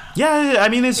jealous. Yeah, I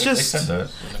mean, it's They just... said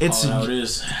that. It's How it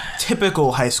is.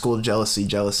 typical high school jealousy.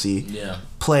 Yeah.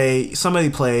 Somebody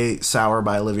play Sour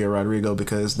by Olivia Rodrigo,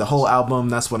 because the whole album,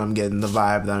 that's what I'm getting, the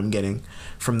vibe that I'm getting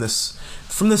from this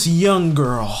young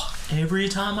girl. Every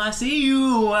time I see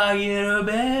you, I get a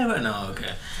bad. No,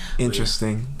 okay.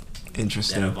 Interesting.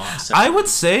 Yeah, I would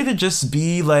say to just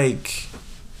be like,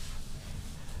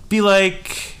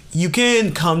 you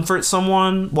can comfort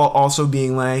someone while also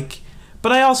being like,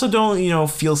 but I also don't,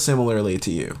 feel similarly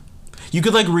to you. You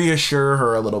could, like, reassure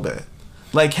her a little bit.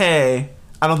 Like, hey,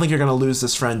 I don't think you're going to lose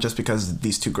this friend just because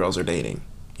these 2 girls are dating.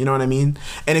 You know what I mean?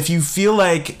 And if you feel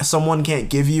like someone can't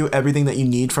give you everything that you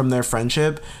need from their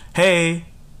friendship, hey,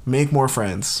 make more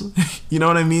friends. You know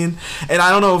what I mean? And I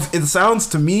don't know if it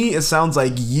sounds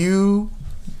like you,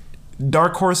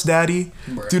 Dark Horse Daddy,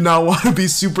 do not want to be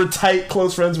super tight,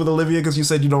 close friends with Olivia because you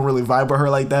said you don't really vibe with her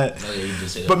like that. Oh, yeah, you did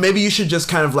say that. But maybe you should just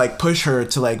kind of like push her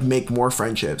to like make more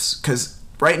friendships, because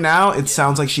right now it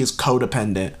sounds like she is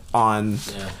codependent on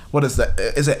what is that?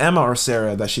 Is it Emma or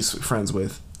Sarah that she's friends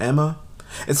with? Emma?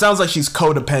 It sounds like she's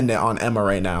codependent on Emma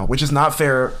right now, which is not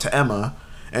fair to Emma.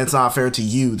 And it's not fair to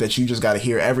you that you just got to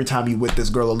hear every time you with this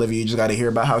girl Olivia, you just got to hear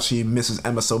about how she misses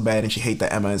Emma so bad and she hates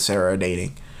that Emma and Sarah are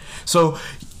dating. So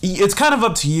it's kind of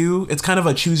up to you. It's kind of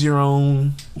a choose your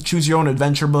own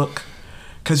adventure book,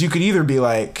 because you could either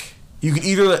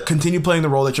continue playing the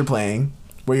role that you're playing,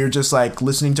 where you're just like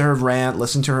listening to her rant,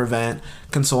 listening to her vent,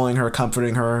 consoling her,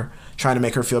 comforting her, trying to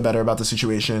make her feel better about the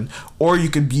situation, or you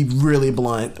could be really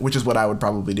blunt, which is what I would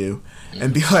probably do,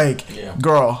 and be like,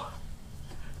 girl,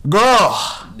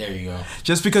 Girl, There you go.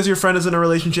 just because your friend is in a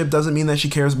relationship doesn't mean that she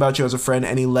cares about you as a friend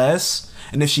any less.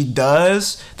 And if she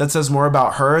does, that says more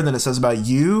about her than it says about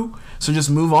you. So just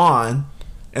move on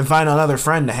and find another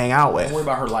friend to hang out Don't worry with.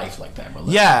 about her life like that, bro.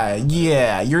 Yeah,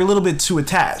 you're a little bit too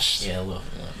attached. Yeah, look.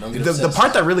 Don't get The obsessed.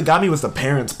 part that really got me was the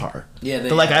parents part. Yeah, they,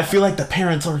 But like, I feel like the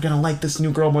parents are gonna like this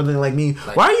new girl more than they like me.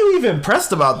 Like- Why are you even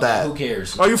impressed about that? Who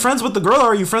cares? Are you friends with the girl or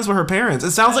are you friends with her parents?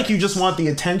 It sounds like you just want the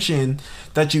attention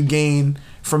that you gain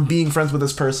from being friends with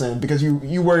this person because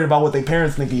you worried about what their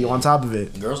parents think of you on top of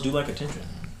it. Girls do like attention.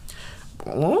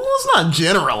 Well, let's not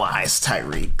generalize,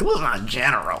 Tyreek. Let's not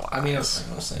generalize. I mean, I'm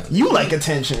saying. You like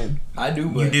attention. I do,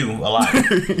 but You do a lot.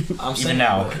 I'm saying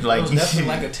now, but like- girls definitely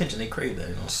like attention. They crave that,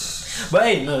 you know. But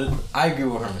hey, no, I agree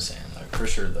with what Herman's saying, like for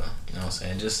sure though. You know what I'm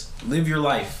saying? Just live your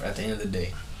life at the end of the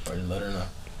day, or just let her know.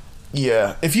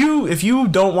 Yeah. If you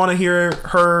don't want to hear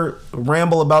her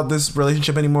ramble about this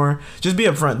relationship anymore, just be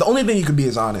upfront. The only thing you could be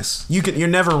is honest. You're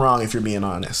never wrong if you're being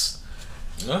honest.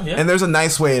 Oh yeah. And there's a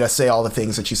nice way to say all the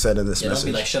things that you said in this Yeah, don't message.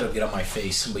 be like, shut up, get out my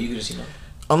face. But you can just,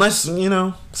 Unless,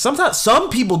 sometimes some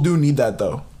people do need that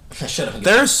though. shut up. And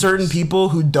There get are certain people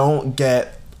who don't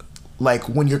get like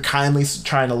when you're kindly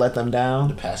trying to let them down.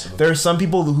 the passive. There are some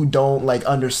people who don't like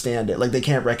understand it. Like they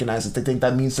can't recognize it. They think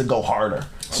that means to go harder.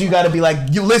 So you got to be like,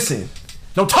 you listen.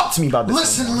 Don't talk to me about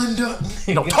this. no more. Linda.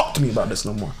 Don't talk to me about this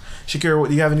no more. Shakira,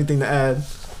 do you have anything to add?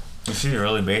 She's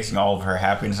really basing all of her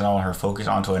happiness and all of her focus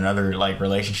onto another like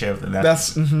relationship. And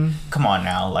That's come on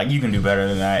now, like you can do better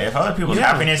than that. If other people's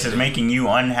Yeah. happiness is making you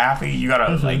unhappy, you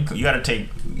gotta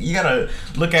you gotta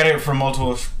look at it from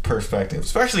multiple perspectives.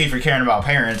 Especially if you're caring about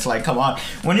parents. Like, come on,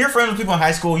 when you're friends with people in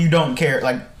high school, you don't care.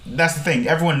 Like, that's the thing.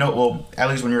 Everyone know. Well, at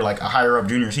least when you're like a higher up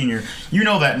junior, senior, you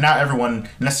know that not everyone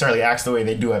necessarily acts the way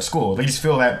they do at school. They just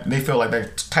feel like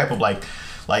that type of like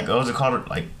what was it called?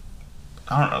 Like,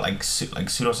 I don't know, like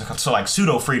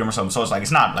pseudo freedom or something. So it's like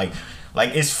it's not like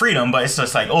it's freedom, but it's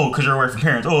just like, oh, because you're away from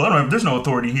parents. Oh, I don't have, there's no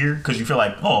authority here because you feel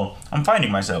like, oh, I'm finding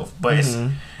myself. But it's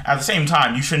at the same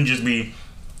time, you shouldn't just be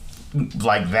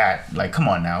like that. Like, come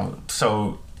on now.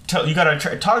 So you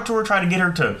gotta talk to her, try to get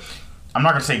her to. I'm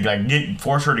not gonna say like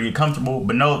force her to get comfortable,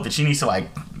 but know that she needs to like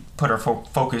put her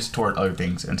focus toward other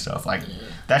things and stuff. Like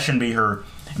that shouldn't be her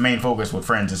main focus with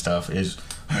friends and stuff. Is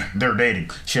they're dating.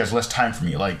 She has less time for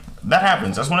me. Like that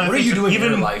happens. That's one of the What are things. you doing in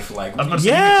even your life? Like, I was gonna say,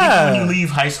 Yeah. even when you leave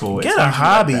high school, it's Get a gonna be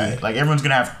hobby. Like that. Like everyone's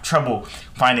gonna have trouble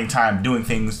finding time doing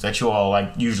things that you all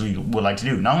like usually would like to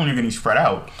do. Not only are you gonna be spread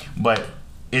out, but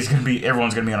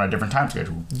everyone's gonna be on a different time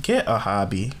schedule. Get a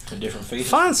hobby. a different face.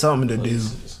 Find something to do.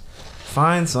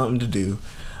 Find something to do.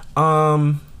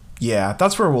 Yeah,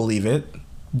 that's where we'll leave it.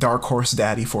 Dark Horse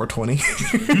Daddy 420.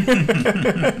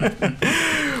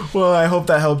 Well, I hope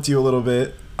that helped you a little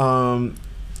bit.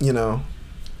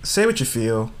 Say what you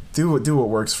feel. Do what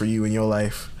works for you in your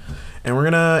life. And we're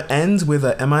gonna end with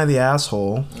a Am I the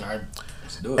Asshole? Alright,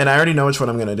 let's do it. And I already know which one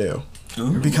I'm gonna do.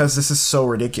 Ooh. Because this is so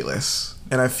ridiculous.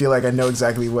 And I feel like I know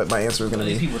exactly what my answer is gonna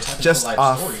Many be. people typing Just their life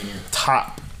off story in here.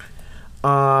 top.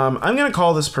 I'm gonna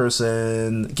call this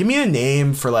person. Give me a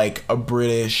name for like a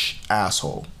British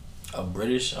asshole. A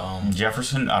British,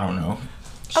 Jefferson, I don't know.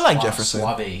 I like Jefferson.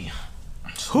 Suave.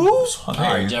 Who?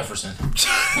 Alright, Jefferson.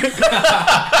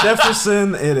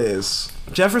 Jefferson. It is.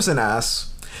 Jefferson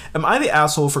asks, "Am I the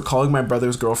asshole for calling my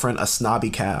brother's girlfriend a snobby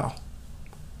cow?"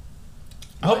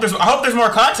 I hope there's more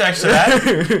context to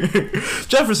that.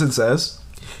 Jefferson says,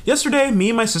 "Yesterday,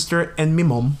 me, my sister, and me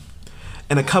mom,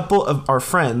 and a couple of our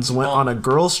friends went on a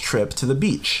girls' trip to the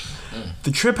beach.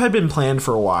 The trip had been planned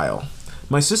for a while.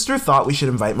 My sister thought we should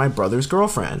invite my brother's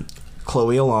girlfriend,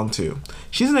 Chloe, along too.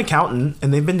 She's an accountant,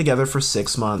 and they've been together for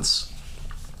 6 months.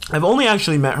 I've only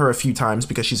actually met her a few times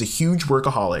because she's a huge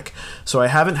workaholic, so I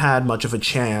haven't had much of a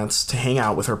chance to hang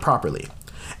out with her properly.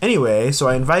 Anyway, so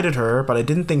I invited her, but I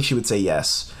didn't think she would say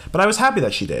yes. But I was happy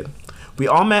that she did. We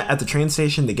all met at the train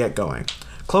station to get going.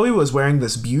 Chloe was wearing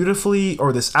this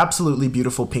absolutely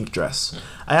beautiful pink dress.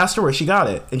 I asked her where she got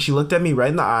it, and she looked at me right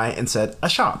in the eye and said, "A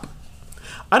shop."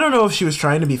 I don't know if she was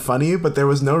trying to be funny, but there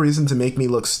was no reason to make me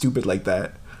look stupid like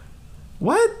that.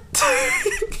 What?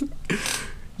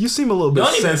 You seem a little bit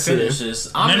Don't even sensitive. finish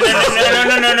this. No.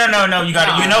 You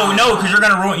got to, no, because you're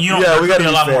gonna ruin. You don't. Yeah, we gotta be be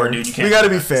a lot fair. more, dude. You can't. We gotta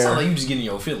be It sounds fair. like you just getting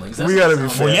your feelings. We gotta be what it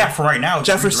sounds fair. Well, yeah, for right now.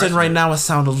 Jefferson read right the now, it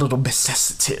sound a little bit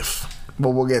sensitive, but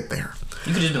we'll get there. like.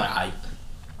 You could just be like, "I."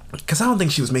 Because I don't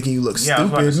think she was making you look Yeah, I was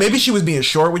about to stupid. say. Maybe she was being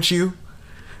short with you.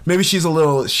 Maybe she's a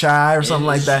little shy or something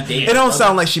like that. she It don't did.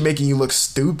 sound like she making you look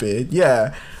stupid.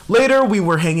 Yeah. Later, we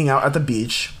were hanging out at the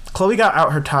beach. Chloe got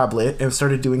out her tablet and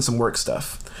started doing some work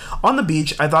stuff. On the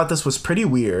beach, I thought this was pretty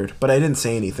weird, but I didn't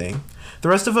say anything. The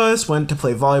rest of us went to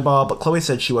play volleyball, but Chloe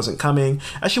said she wasn't coming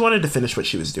as she wanted to finish what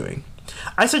she was doing.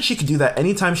 I said she could do that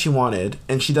anytime she wanted,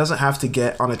 and she doesn't have to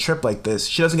get on a trip like this.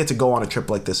 She doesn't get to go on a trip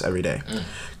like this every day.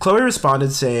 Chloe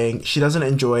responded saying she doesn't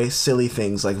enjoy silly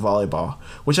things like volleyball,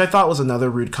 which I thought was another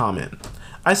rude comment.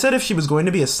 I said if she was going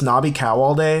to be a snobby cow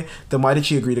all day, then why did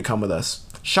she agree to come with us?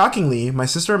 Shockingly, my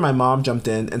sister and my mom jumped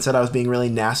in and said I was being really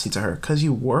nasty to her, 'cause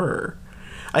you were.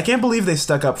 I can't believe they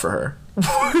stuck up for her.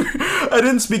 I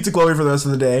didn't speak to Chloe for the rest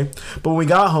of the day, but when we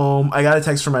got home, I got a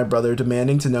text from my brother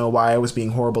demanding to know why I was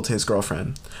being horrible to his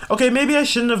girlfriend. Okay, maybe I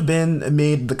shouldn't have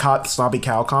made the snobby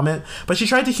cow comment, but she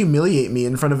tried to humiliate me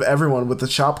in front of everyone with the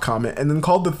shop comment and then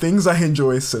called the things I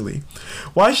enjoy silly.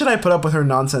 Why should I put up with her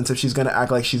nonsense if she's gonna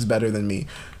act like she's better than me?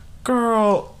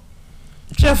 Girl,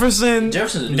 Jefferson.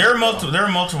 Jefferson's a There are dude,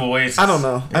 multiple ways. I don't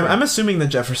know. I'm assuming that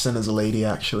Jefferson is a lady,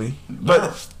 actually,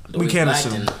 but we can't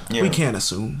assume. Yeah. We can't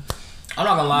assume. I'm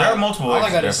not gonna lie. There are multiple All ways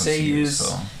I gotta to say definitely is, see it,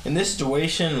 so. in this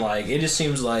situation, like, it just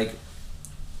seems like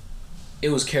it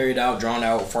was carried out, drawn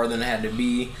out farther than it had to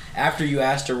be. After you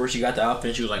asked her where she got the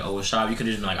outfit, she was like, "Oh, it's shop." You could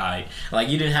have just been like, "Alright," like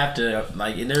you didn't have to.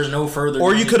 Like, there's no further.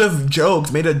 Or you could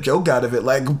have made a joke out of it,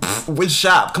 like, which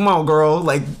shop? Come on, girl.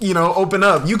 Like, open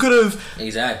up. You could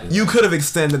have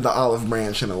extended the olive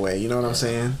branch in a way. You know what I'm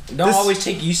saying? Don't always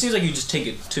take. You seems like you just took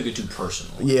it too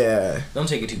personal. Yeah. Don't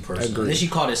take it too personal. Agree. Then she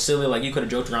called it silly. Like, you could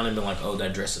have joked around and been like, "Oh,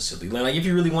 that dress is silly." Like if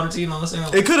you really wanted to, you know what I'm saying?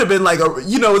 Like, It could have been like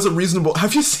it's a reasonable.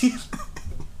 Have you seen?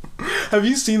 Have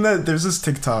you seen that? There's this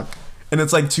TikTok, and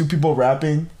it's like two people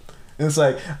rapping. And it's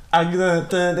like,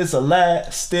 it's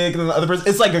elastic, and then the other person,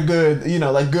 it's like a good,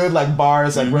 good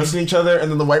bars, like roasting each other, and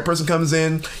then the white person comes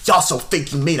in, y'all so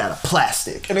fake, you made out of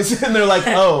plastic, and they're like,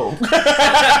 oh,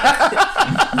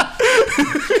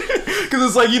 because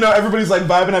it's like everybody's like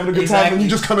vibing, having a good time, and you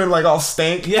just come in like all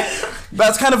stank. Yeah,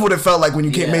 that's kind of what it felt like when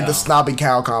you made the snobby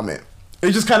cow comment.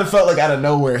 It just kind of felt like out of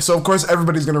nowhere. So of course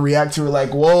everybody's gonna react to it like,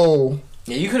 whoa.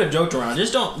 Yeah, you could have joked around.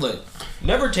 Just don't look.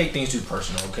 Never take things too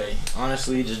personal, okay?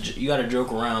 Honestly, just you gotta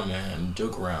joke around, man.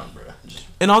 Joke around, bro.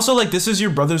 And also, like, this is your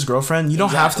brother's girlfriend. You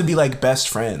don't have to be like best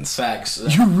friends. Facts.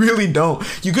 You really don't.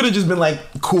 You could have just been like,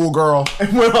 cool girl,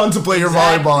 and went on to play your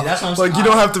volleyball. That's what I'm like, you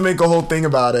don't have to make a whole thing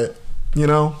about it.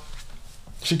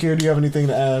 Shakir, do you have anything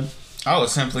to add? I would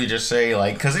simply just say,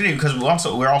 like, because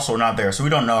we're also not there, so we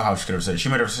don't know how she could have said it. She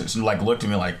might have like looked at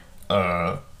me like,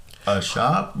 a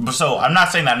shop. So I'm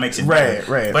not saying that makes it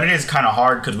better, right. But it is kind of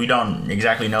hard because we don't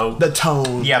exactly know the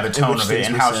tone. Yeah, the tone of it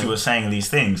and how she was saying these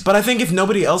things. But I think if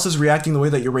nobody else is reacting the way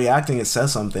that you're reacting, it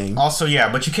says something. Also,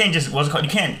 yeah, but you can't just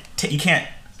you can't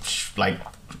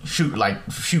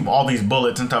shoot all these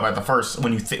bullets and stuff at the first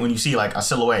when you see like a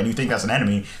silhouette and you think that's an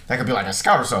enemy that could be like a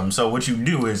scout or something. So what you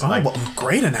do is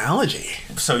great analogy.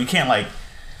 So you can't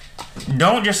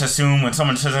don't just assume when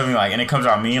someone says something and it comes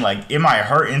out mean, it might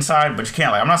hurt inside, but you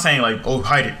can't I'm not saying oh,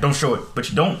 hide it, don't show it, but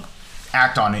you don't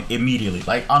act on it immediately,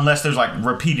 unless there's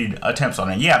repeated attempts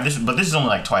on it. Yeah, this is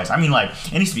only twice. I mean,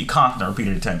 it needs to be constant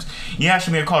repeated attempts. Yeah,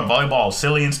 she may have called volleyball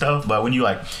silly and stuff, but when you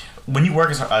when you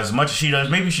work as much as she does,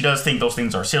 maybe she does think those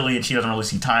things are silly and she doesn't really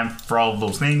see time for all of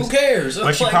those things. Who cares?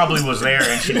 But she probably was there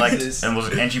and she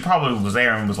and she probably was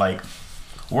there and was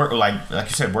work like you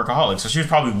said, workaholic. So she was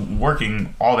probably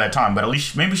working all that time, but at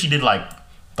least maybe she did like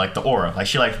the aura.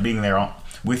 She liked being there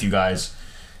with you guys.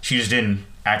 She just didn't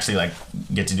actually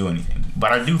get to do anything.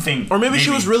 But I do think, or maybe she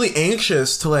was really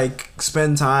anxious to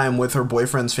spend time with her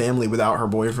boyfriend's family without her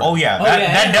boyfriend. Oh yeah,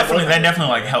 that definitely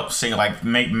helps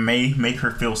make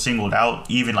her feel singled out,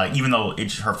 even though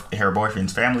it's her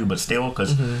boyfriend's family, but still,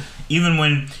 because even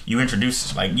when you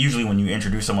introduce usually when you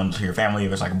introduce someone to your family,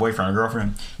 if it's a boyfriend or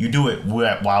girlfriend, you do it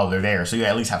while they're there, so you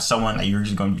at least have someone that you're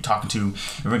just going to be talking to,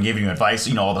 they're going to give you advice,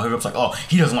 all the hookups oh,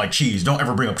 he doesn't like cheese, don't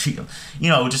ever bring up cheese,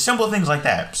 just simple things like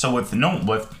that. So with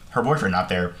her boyfriend not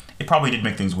there, it probably did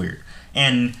make things weird.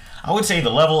 And I would say the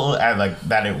level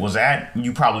that it was at,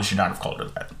 you probably should not have called her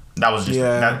that. That was just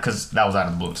because that was out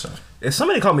of the blue. So if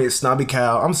somebody called me a snobby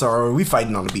cow, I'm sorry, we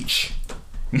fighting on the beach.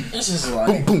 This is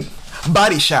boom, boom,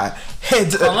 body shot,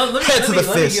 head to the fist.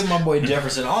 Let me give my boy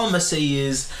Jefferson. All I'm gonna say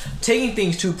is taking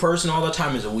things too personal all the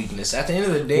time is a weakness. At the end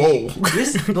of the day,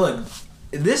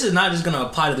 this is not just gonna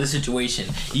apply to this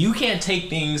situation. You can't take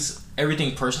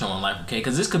everything personal in life, okay?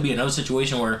 Because this could be another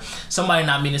situation where somebody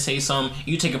not meaning to say something,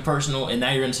 you take it personal, and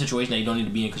now you're in a situation that you don't need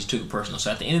to be in because you took it personal. So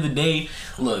at the end of the day,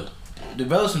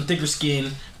 develop some thicker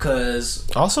skin, because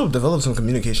also develop some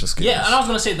communication skills. Yeah, and I was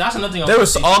gonna say that's another thing. There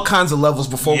was all kinds of levels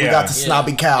before we got to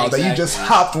snobby cow that you just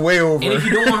hopped way over. And if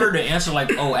you don't want her to answer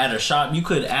at a shop, you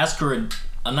could ask her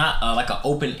like an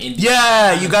open-ended.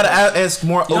 Yeah, you gotta ask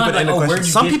more You know, open-ended where'd questions.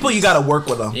 you Some get people you this? gotta work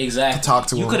with them. Exactly. To talk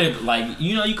to you them. could have like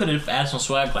you could have asked some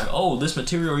swag like, oh, this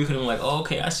material. You could have been like, oh,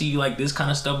 okay, I see you like this kind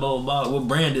of stuff, blah blah blah. What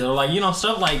brand is it? Or like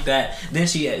stuff like that. Then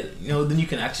then you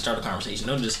can actually start a conversation.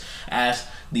 Don't just ask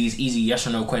these easy yes or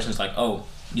no questions like, oh,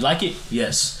 you like it?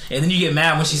 Yes. And then you get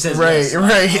mad when she says yes. Like,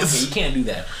 right. Okay, you can't do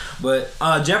that. But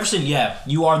Jefferson, yeah,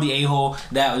 you are the a-hole.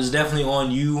 That was definitely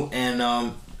on you.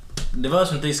 And develop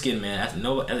some thick skin, man. At the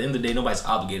end of the day, nobody's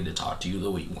obligated to talk to you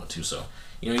the way you want to. So,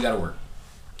 you got to work.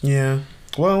 Yeah.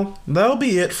 Well, that'll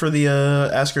be it for the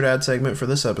Ask Your Dad segment for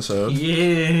this episode.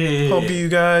 Yeah. Hope you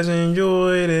guys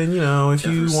enjoyed, and if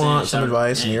you Jefferson, want some shout out-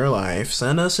 advice in yeah. your life,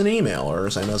 send us an email or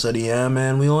send us a DM,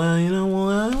 and we'll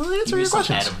answer your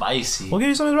questions. Advice. We'll give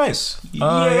you some advice.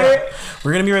 Yeah.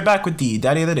 We're gonna be right back with the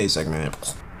Daddy of the Day segment.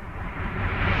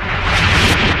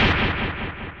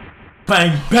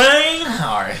 Bang bang.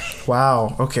 All right.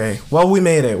 Wow. Okay. Well, we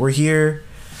made it. We're here.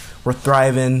 We're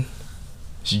thriving.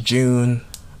 It's June,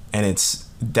 and it's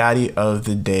Daddy of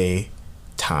the Day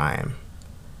time.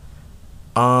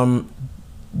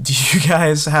 Do you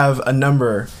guys have a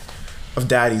number of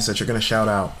daddies that you're gonna shout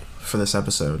out for this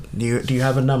episode? Do you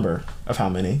have a number of how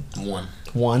many?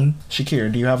 One. Shakir,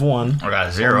 do you have one? I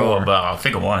got 0, but I'll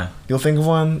think of one. You'll think of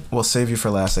one? We'll save you for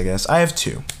last, I guess. I have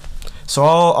 2. So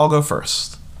I'll go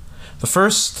first. The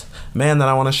first man that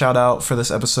I want to shout out for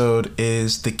this episode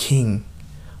is the king,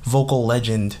 vocal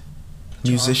legend,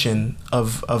 musician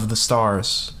of the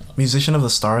stars. Musician of the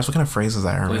stars? What kind of phrase is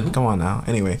that, Herman? Wait, Come on now.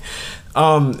 Anyway.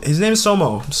 His name is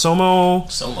Somo.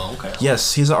 Somo, okay.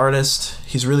 Yes, he's an artist.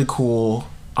 He's really cool.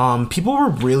 People were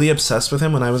really obsessed with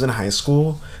him when I was in high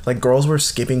school. Like, girls were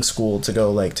skipping school to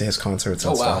go, like, to his concerts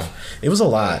and stuff. Wow. It was a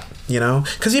lot,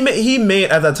 Because he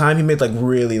made, at that time, like,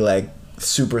 really, like,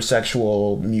 super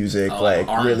sexual music, like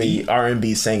R&B? really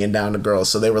R&B singing down to girls,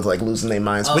 so they were, like, losing their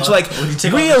minds. Which, like, when you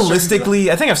take off the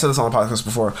realistically, I think I've said this on the podcast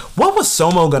before, what was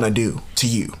Somo gonna do to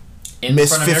you? In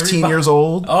Miss front of 15 everybody? years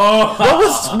old?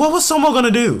 Oh. What was Somo gonna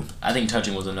do? I think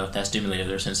touching was enough. That stimulated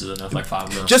their senses enough, like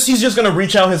 5 girls. He's just gonna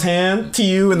reach out his hand to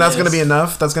you, and that's Yes. gonna be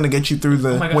enough. That's gonna get you through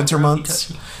the my God, winter girl, he months.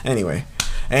 touched me.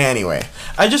 Anyway,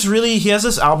 he has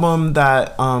this album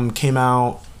that came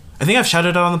out. I think I've shouted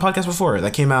it out on the podcast before.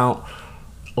 That came out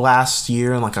last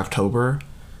year in like October,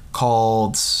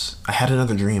 called "I Had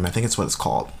Another Dream." I think it's what it's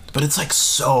called, but it's like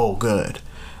so good.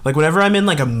 Like whenever I'm in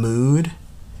like a mood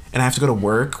and I have to go to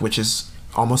work, which is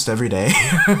almost every day,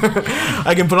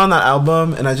 I can put on that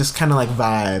album and I just kind of like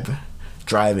vibe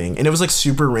driving. And it was like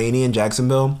super rainy in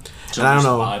Jacksonville, So and I don't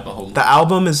just vibe the know. whole- The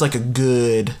album is like a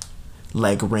good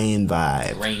like rain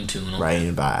vibe. Rain tune. Okay.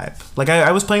 Rain vibe. Like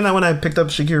I was playing that when I picked up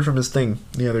Shakir from his thing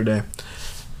the other day.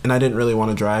 And I didn't really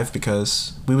want to drive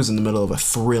because we was in the middle of a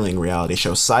thrilling reality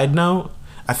show. Side note,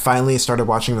 I finally started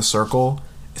watching The Circle.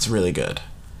 It's really good.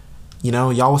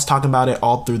 Y'all was talking about it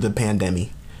all through the pandemic.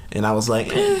 And I was like,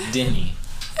 Denny.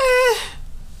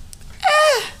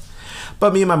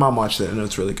 But me and my mom watched it and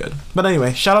it's really good. But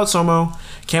anyway, shout out Somo.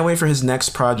 Can't wait for his next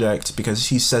project because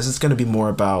he says it's going to be more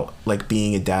about like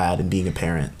being a dad and being a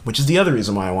parent, which is the other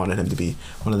reason why I wanted him to be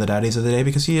one of the daddies of the day,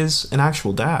 because he is an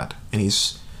actual dad and he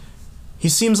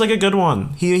seems like a good one.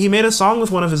 He made a song with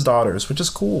one of his daughters, which is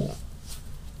cool.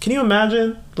 Can you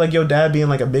imagine like your dad being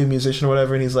like a big musician or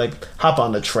whatever and he's like, hop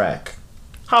on the track.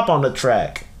 I'd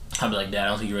be like, Dad, I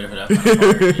don't think you're ready for that kind of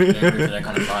fire. You're ready for that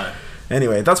kind of fire.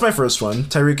 Anyway, that's my first one.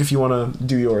 Tyreek, if you want to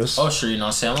do yours. Oh, sure, I'm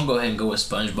going to go ahead and go with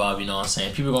SpongeBob,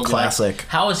 People are going to be Classic. like,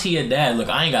 how is he a dad? Look,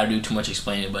 I ain't got to do too much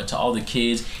explaining, but to all the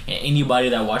kids and anybody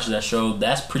that watches that show,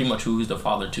 that's pretty much who he's the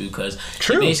father to, because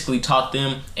he basically taught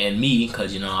them and me,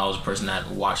 because, I was a person that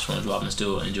watched SpongeBob and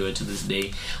still enjoy it to this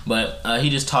day, but he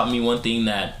just taught me one thing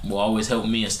that will always help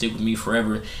me and stick with me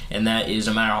forever, and that is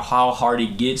no matter how hard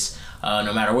it gets,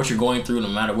 no matter what you're going through, no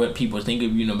matter what people think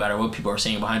of you, no matter what people are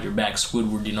saying behind your back,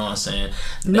 Squidward, you know what I'm saying?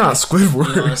 Not Squidward.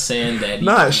 You know what I'm saying? That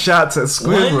Not shots at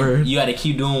Squidward. One, you got to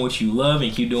keep doing what you love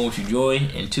and keep doing what you enjoy.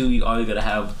 And 2, you always got to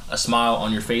have a smile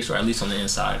on your face, or at least on the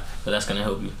inside. But that's going to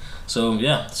help you. So,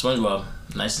 yeah, SpongeBob.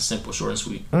 Nice and simple, short and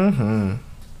sweet. Mm-hmm.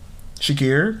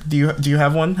 Shakir, do you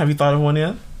have one? Have you thought of one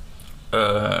yet?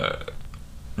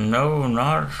 No,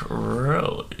 not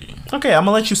really. Okay, I'm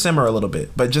gonna let you simmer a little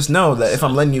bit, but just know that if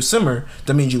I'm letting you simmer,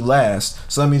 that means you last.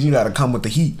 So that means you gotta come with the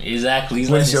heat. Exactly.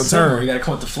 When it's your turn. You got to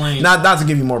come with the flame. Not to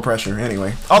give you more pressure.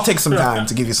 Anyway, I'll take some time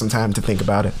to give you some time to think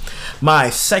about it. My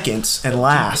second and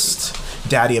last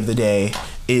daddy of the day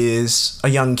is a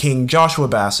young king, Joshua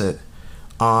Bassett.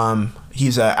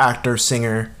 He's an actor,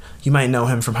 singer. You might know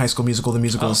him from High School Musical, the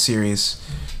musical series.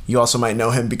 You also might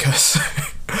know him because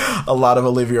a lot of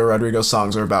Olivia Rodrigo's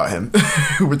songs are about him,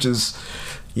 which is,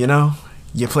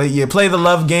 You play the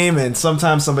love game, and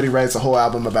sometimes somebody writes a whole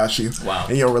album about you Wow.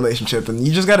 and your relationship, and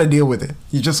you just gotta deal with it.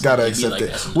 You just gotta accept like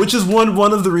it. that. Which is one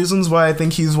of the reasons why I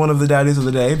think he's one of the daddies of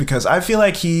the day, because I feel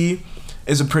like he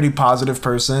is a pretty positive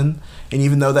person, and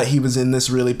even though that he was in this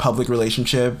really public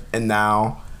relationship, and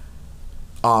now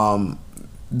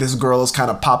this girl is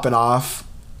kind of popping off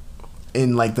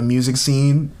in like the music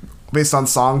scene based on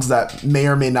songs that may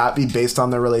or may not be based on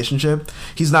their relationship,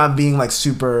 he's not being like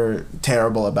super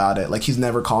terrible about it. Like, he's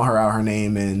never calling her out her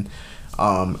name. And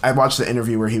I watched the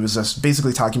interview where he was just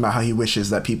basically talking about how he wishes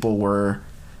that people were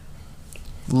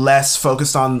less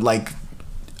focused on like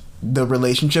the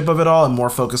relationship of it all and more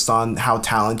focused on how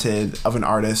talented of an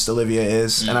artist Olivia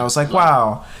is. And I was like,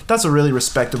 wow, that's a really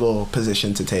respectable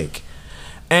position to take.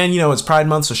 And, you know, it's Pride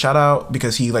Month, so shout out,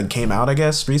 because he like came out, I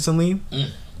guess, recently.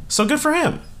 So good for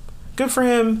him. Good for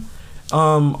him.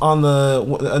 On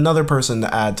another person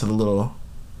to add to the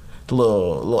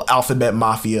little Alphabet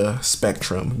Mafia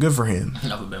spectrum. Good for him.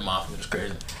 Alphabet Mafia is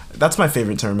crazy. That's my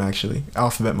favorite term, actually.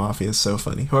 Alphabet Mafia is so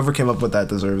funny. Whoever came up with that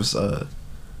deserves a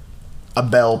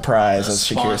Bell Prize, as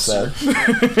Shakir said.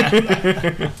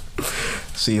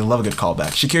 So you love a good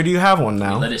callback. Shakir, do you have one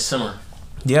now? Let it simmer.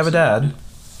 Do you have a dad?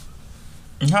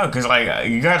 No, because like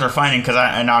you guys are finding, because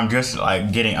I'm just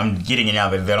like getting it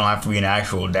now that they don't have to be an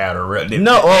actual dad or real. They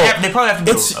probably have to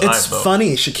do It's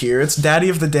funny, Shakir. It's Daddy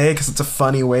of the Day because it's a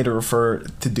funny way to refer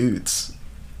to dudes.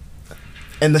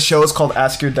 And the show is called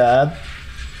Ask Your Dad.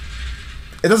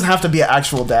 It doesn't have to be an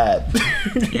actual dad.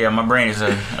 Yeah, my brain is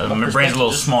a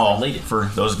little small for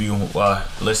those of you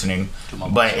listening,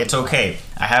 but it's okay.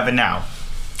 I have it now.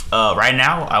 Right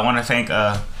now, I want to thank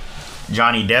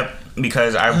Johnny Depp,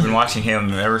 because I've been watching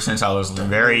him ever since I was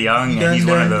very young, and he's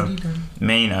one of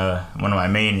my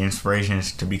main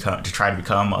inspirations to try to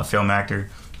become a film actor,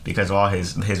 because of all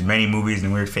his many movies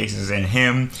and weird faces, and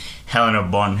him, Helena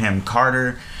Bonham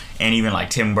Carter, and even like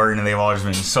Tim Burton. They've always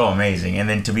been so amazing. And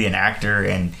then to be an actor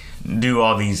and do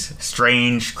all these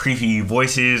strange, creepy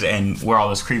voices and wear all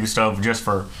this creepy stuff just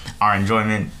for our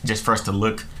enjoyment, just for us to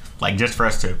look like, just for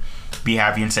us to be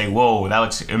happy and say, whoa, that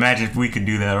looks, imagine if we could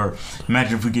do that, or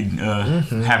imagine if we could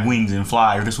have wings and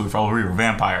fly, or this would probably be a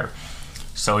vampire.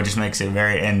 So it just makes it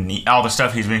very, and all the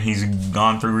stuff he's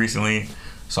gone through recently.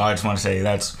 So I just want to say it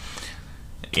has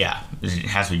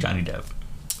to be Johnny Depp.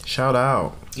 Shout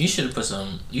out. You should put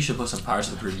some Pirates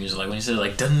of the Caribbean music, like when you said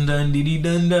like dun dun dee dee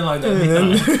dun dun like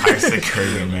that. Pirates of the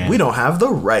Caribbean, man. We don't have the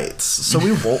rights, so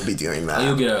we won't be doing that. Oh,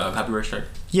 you'll get a copyright strike.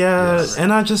 Yeah, Yes.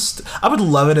 and I would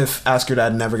love it if Ask Your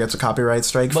Dad never gets a copyright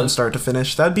strike from start to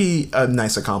finish. That'd be a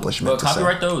nice accomplishment. But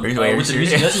copyright to say. though, Really? with the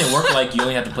music, doesn't it work like you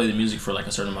only have to play the music for like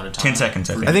a certain amount of time? 10 seconds,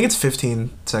 I think. I think it's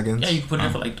 15 seconds. Yeah, you can put it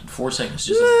in for like 4 seconds.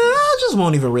 I just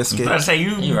won't even risk it. I'd say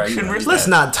You're right, shouldn't you're risk Let's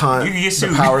that. not taunt You can get the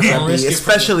sued. powers Don't that be, risk it for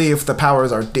especially if the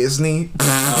powers are Disney.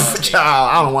 Child,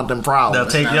 I don't want them They'll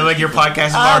problems. take like your podcast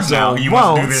is I ours now. don't You must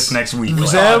do want this next week.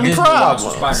 them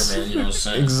problems. Spider-Man, you know what I'm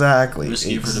saying? Exactly.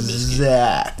 Risky for the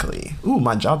biscuit. Exactly. Ooh,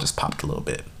 my jaw just popped a little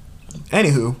bit.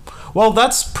 Anywho, well,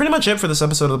 that's pretty much it for this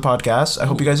episode of the podcast. I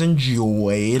hope you guys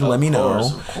enjoyed. Let me know.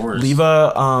 Of course. Leave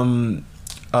a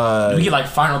Do we get like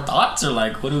final thoughts, or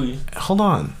like what do we? hold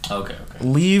on. Okay.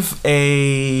 Leave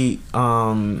a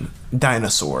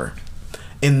dinosaur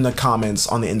in the comments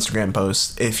on the Instagram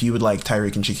post if you would like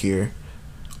Tyreek and Shakir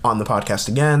on the podcast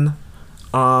again.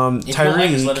 If you don't like us,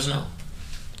 Tyreek, let us know.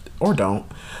 or don't.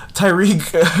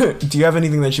 Tyreek, do you have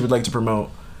anything that you would like to promote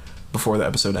before the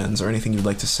episode ends, or anything you'd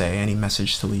like to say? Any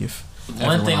message to leave?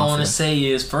 One thing I want to say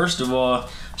is, first of all,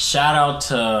 shout out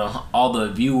to all the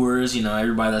viewers,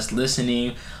 everybody that's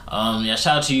listening. Shout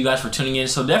out to you guys for tuning in.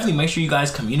 So definitely make sure you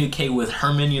guys communicate with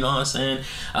Herman, you know what I'm saying?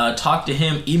 Talk to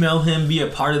him, email him, be a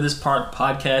part of this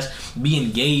podcast, be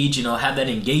engaged, have that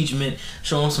engagement,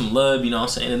 show him some love, you know what I'm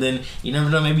saying? And then you never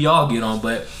know, maybe y'all get on.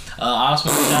 But I also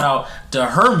want to shout out to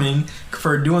Herman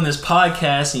for doing this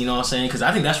podcast, you know what I'm saying? Because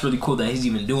I think that's really cool that he's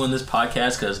even doing this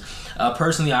podcast, because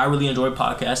personally, I really enjoy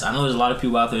podcasts. I know there's a lot of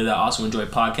people out there that also enjoy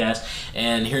podcasts,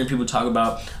 and hearing people talk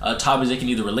about topics they can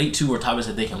either relate to or topics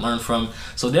that they can learn from.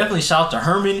 So definitely shout out to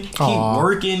Herman. Keep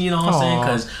working, you know what I'm saying?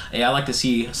 Because I like to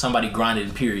see somebody grinding,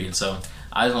 period. So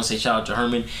I just want to say shout out to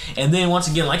Herman. And then once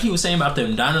again, like he was saying about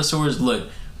them dinosaurs, look,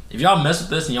 if y'all mess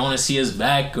with us and y'all want to see us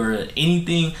back or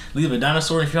anything, leave a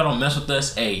dinosaur. If y'all don't mess with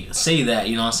us, hey, say that,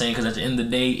 you know what I'm saying? Because at the end of the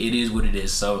day, it is what it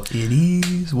is. So It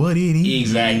is what it is.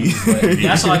 exactly. But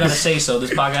that's all I gotta say. So this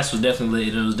podcast was definitely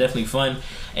lit. It was definitely fun,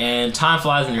 and time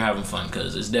flies when you're having fun,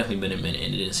 because it's definitely been a minute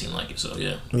and it didn't seem like it. So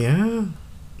yeah. Yeah.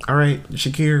 All right,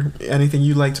 Shakir, anything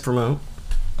you'd like to promote?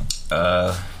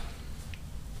 Shout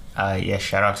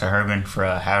out to Herman for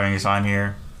having us on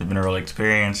here. It's been a real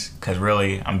experience because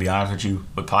really, I'm gonna be honest with you,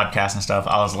 with podcasts and stuff,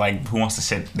 I was like, who wants to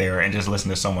sit there and just listen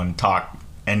to someone talk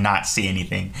and not see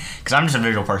anything? Because I'm just a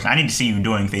visual person. I need to see you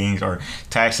doing things or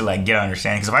to actually like get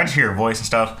understanding. Because if I just hear your voice and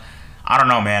stuff, I don't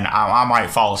know, man. I might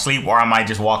fall asleep or I might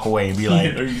just walk away and be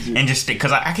like, and just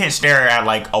because I can't stare at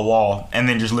like a wall and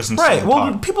then just listen to Right.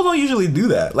 Well, talk. people don't usually do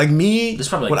that. Like me, It's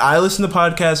probably when like- I listen to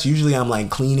podcasts, usually I'm like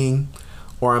cleaning,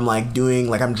 or I'm like doing,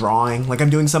 like I'm drawing, like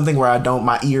I'm doing something where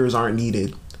my ears aren't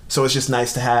needed. So it's just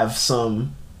nice to have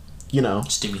some, you know,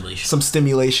 Stimulation. some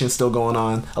stimulation still going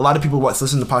on. A lot of people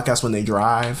listen to podcasts when they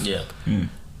drive. Yeah.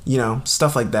 You know,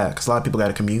 stuff like that, because a lot of people got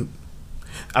to commute.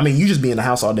 I mean, you just be in the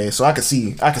house all day, so I could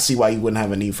see why you wouldn't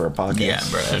have a need for a podcast. Yeah,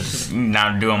 bro. Just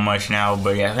not doing much now,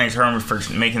 but yeah, thanks Herman for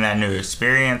making that new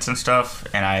experience and stuff.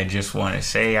 And I just want to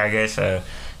say, I guess,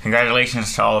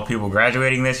 congratulations to all the people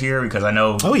graduating this year, because I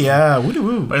know. Oh yeah,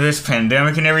 woo. With this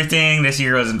pandemic and everything, this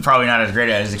year was probably not as great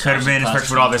as it could have been,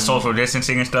 especially with all this social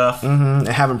distancing and stuff. And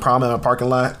having prom in a parking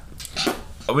lot.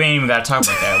 We ain't even got to talk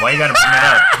about that. Why you got to bring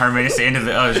that up, Herman? It's the end of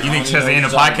the. You think it's the end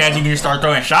of the podcast? You can just start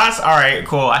throwing shots? All right,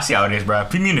 cool. I see how it is, bro.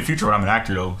 Put me in the future when I'm an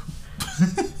actor, though.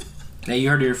 Hey, you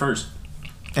heard it here first.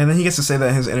 And then he gets to say that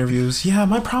in his interviews. Yeah,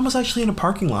 my prom was actually in a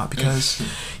parking lot because,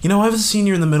 you know, I was a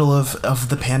senior in the middle of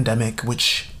the pandemic,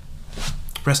 which,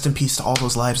 rest in peace to all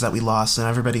those lives that we lost and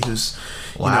everybody who's,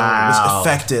 you know, was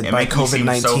affected by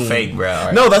COVID-19. So fake, bro.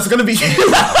 Right. No, that's gonna be. I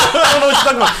don't know what you're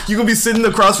talking about. You're gonna be sitting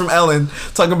across from Ellen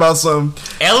talking about some.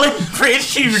 Ellen,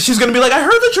 She's gonna be like, I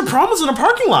heard that your prom was in a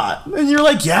parking lot, and you're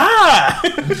like, yeah,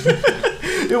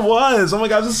 it was. Oh my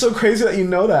gosh, it's so crazy that you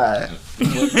know that.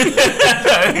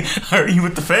 Are you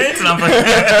with the feds? And I'm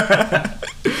like,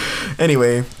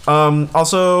 Anyway,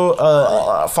 also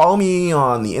follow me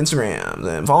on the Instagram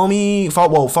and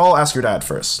follow Ask Your Dad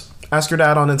first. Ask Your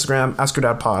Dad on Instagram, Ask Your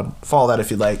Dad Pod. Follow that if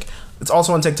you'd like. It's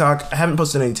also on TikTok. I haven't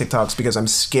posted any TikToks because I'm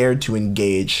scared to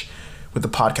engage with the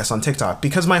podcast on TikTok,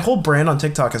 because my whole brand on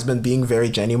TikTok has been being very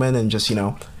genuine and just, you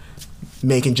know,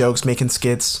 making jokes, making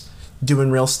skits,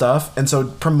 doing real stuff. And so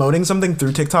promoting something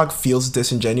through TikTok feels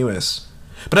disingenuous.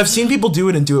 But I've seen people do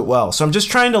it and do it well. So I'm just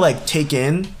trying to like take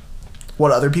in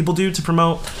what other people do to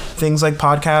promote things like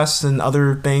podcasts and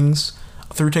other things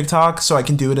through TikTok, so I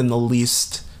can do it in the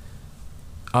least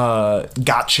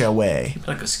gotcha way.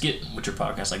 Like a skit with your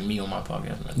podcast, like me on my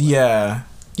podcast.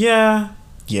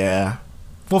 Yeah.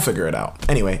 We'll figure it out.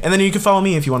 Anyway, and then you can follow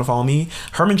me if you want to follow me,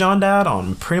 Herman John Dad,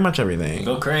 on pretty much everything.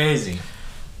 Go crazy.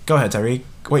 Go ahead, Tyreek.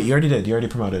 Wait, you already did. You already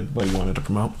promoted what you wanted to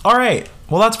promote. All right.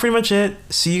 Well, that's pretty much it.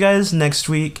 See you guys next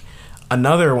week.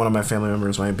 Another one of my family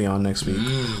members might be on next week.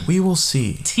 We will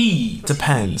see.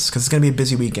 Depends, because it's gonna be a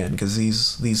busy weekend because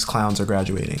these clowns are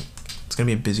graduating. It's gonna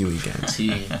be a busy weekend.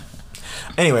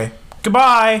 Anyway,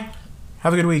 goodbye.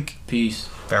 Have a good week. Peace.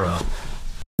 farewell.